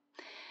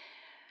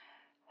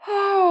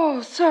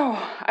 Oh, so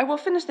I will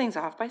finish things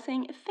off by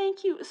saying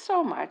thank you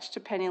so much to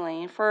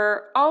Pennylane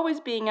for always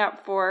being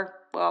up for,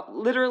 well,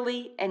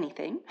 literally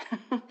anything.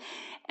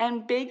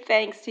 And big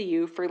thanks to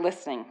you for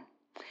listening.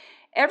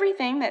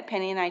 Everything that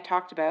Penny and I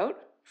talked about,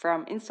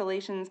 from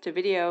installations to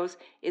videos,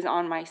 is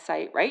on my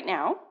site right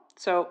now.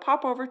 So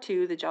pop over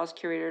to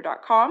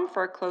thegelscurator.com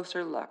for a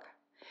closer look.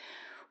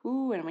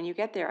 Ooh, and when you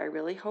get there, I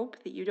really hope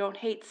that you don't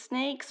hate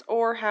snakes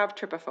or have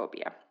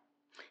trypophobia.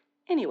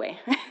 Anyway,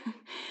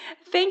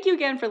 thank you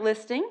again for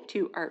listening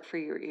to Art for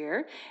Your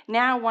Ear,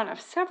 now one of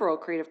several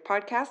creative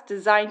podcasts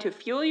designed to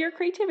fuel your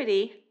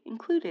creativity,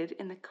 included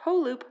in the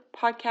CoLoop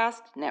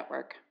Podcast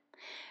Network.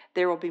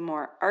 There will be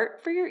more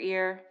Art for Your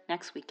Ear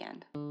next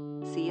weekend.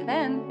 See you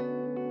then.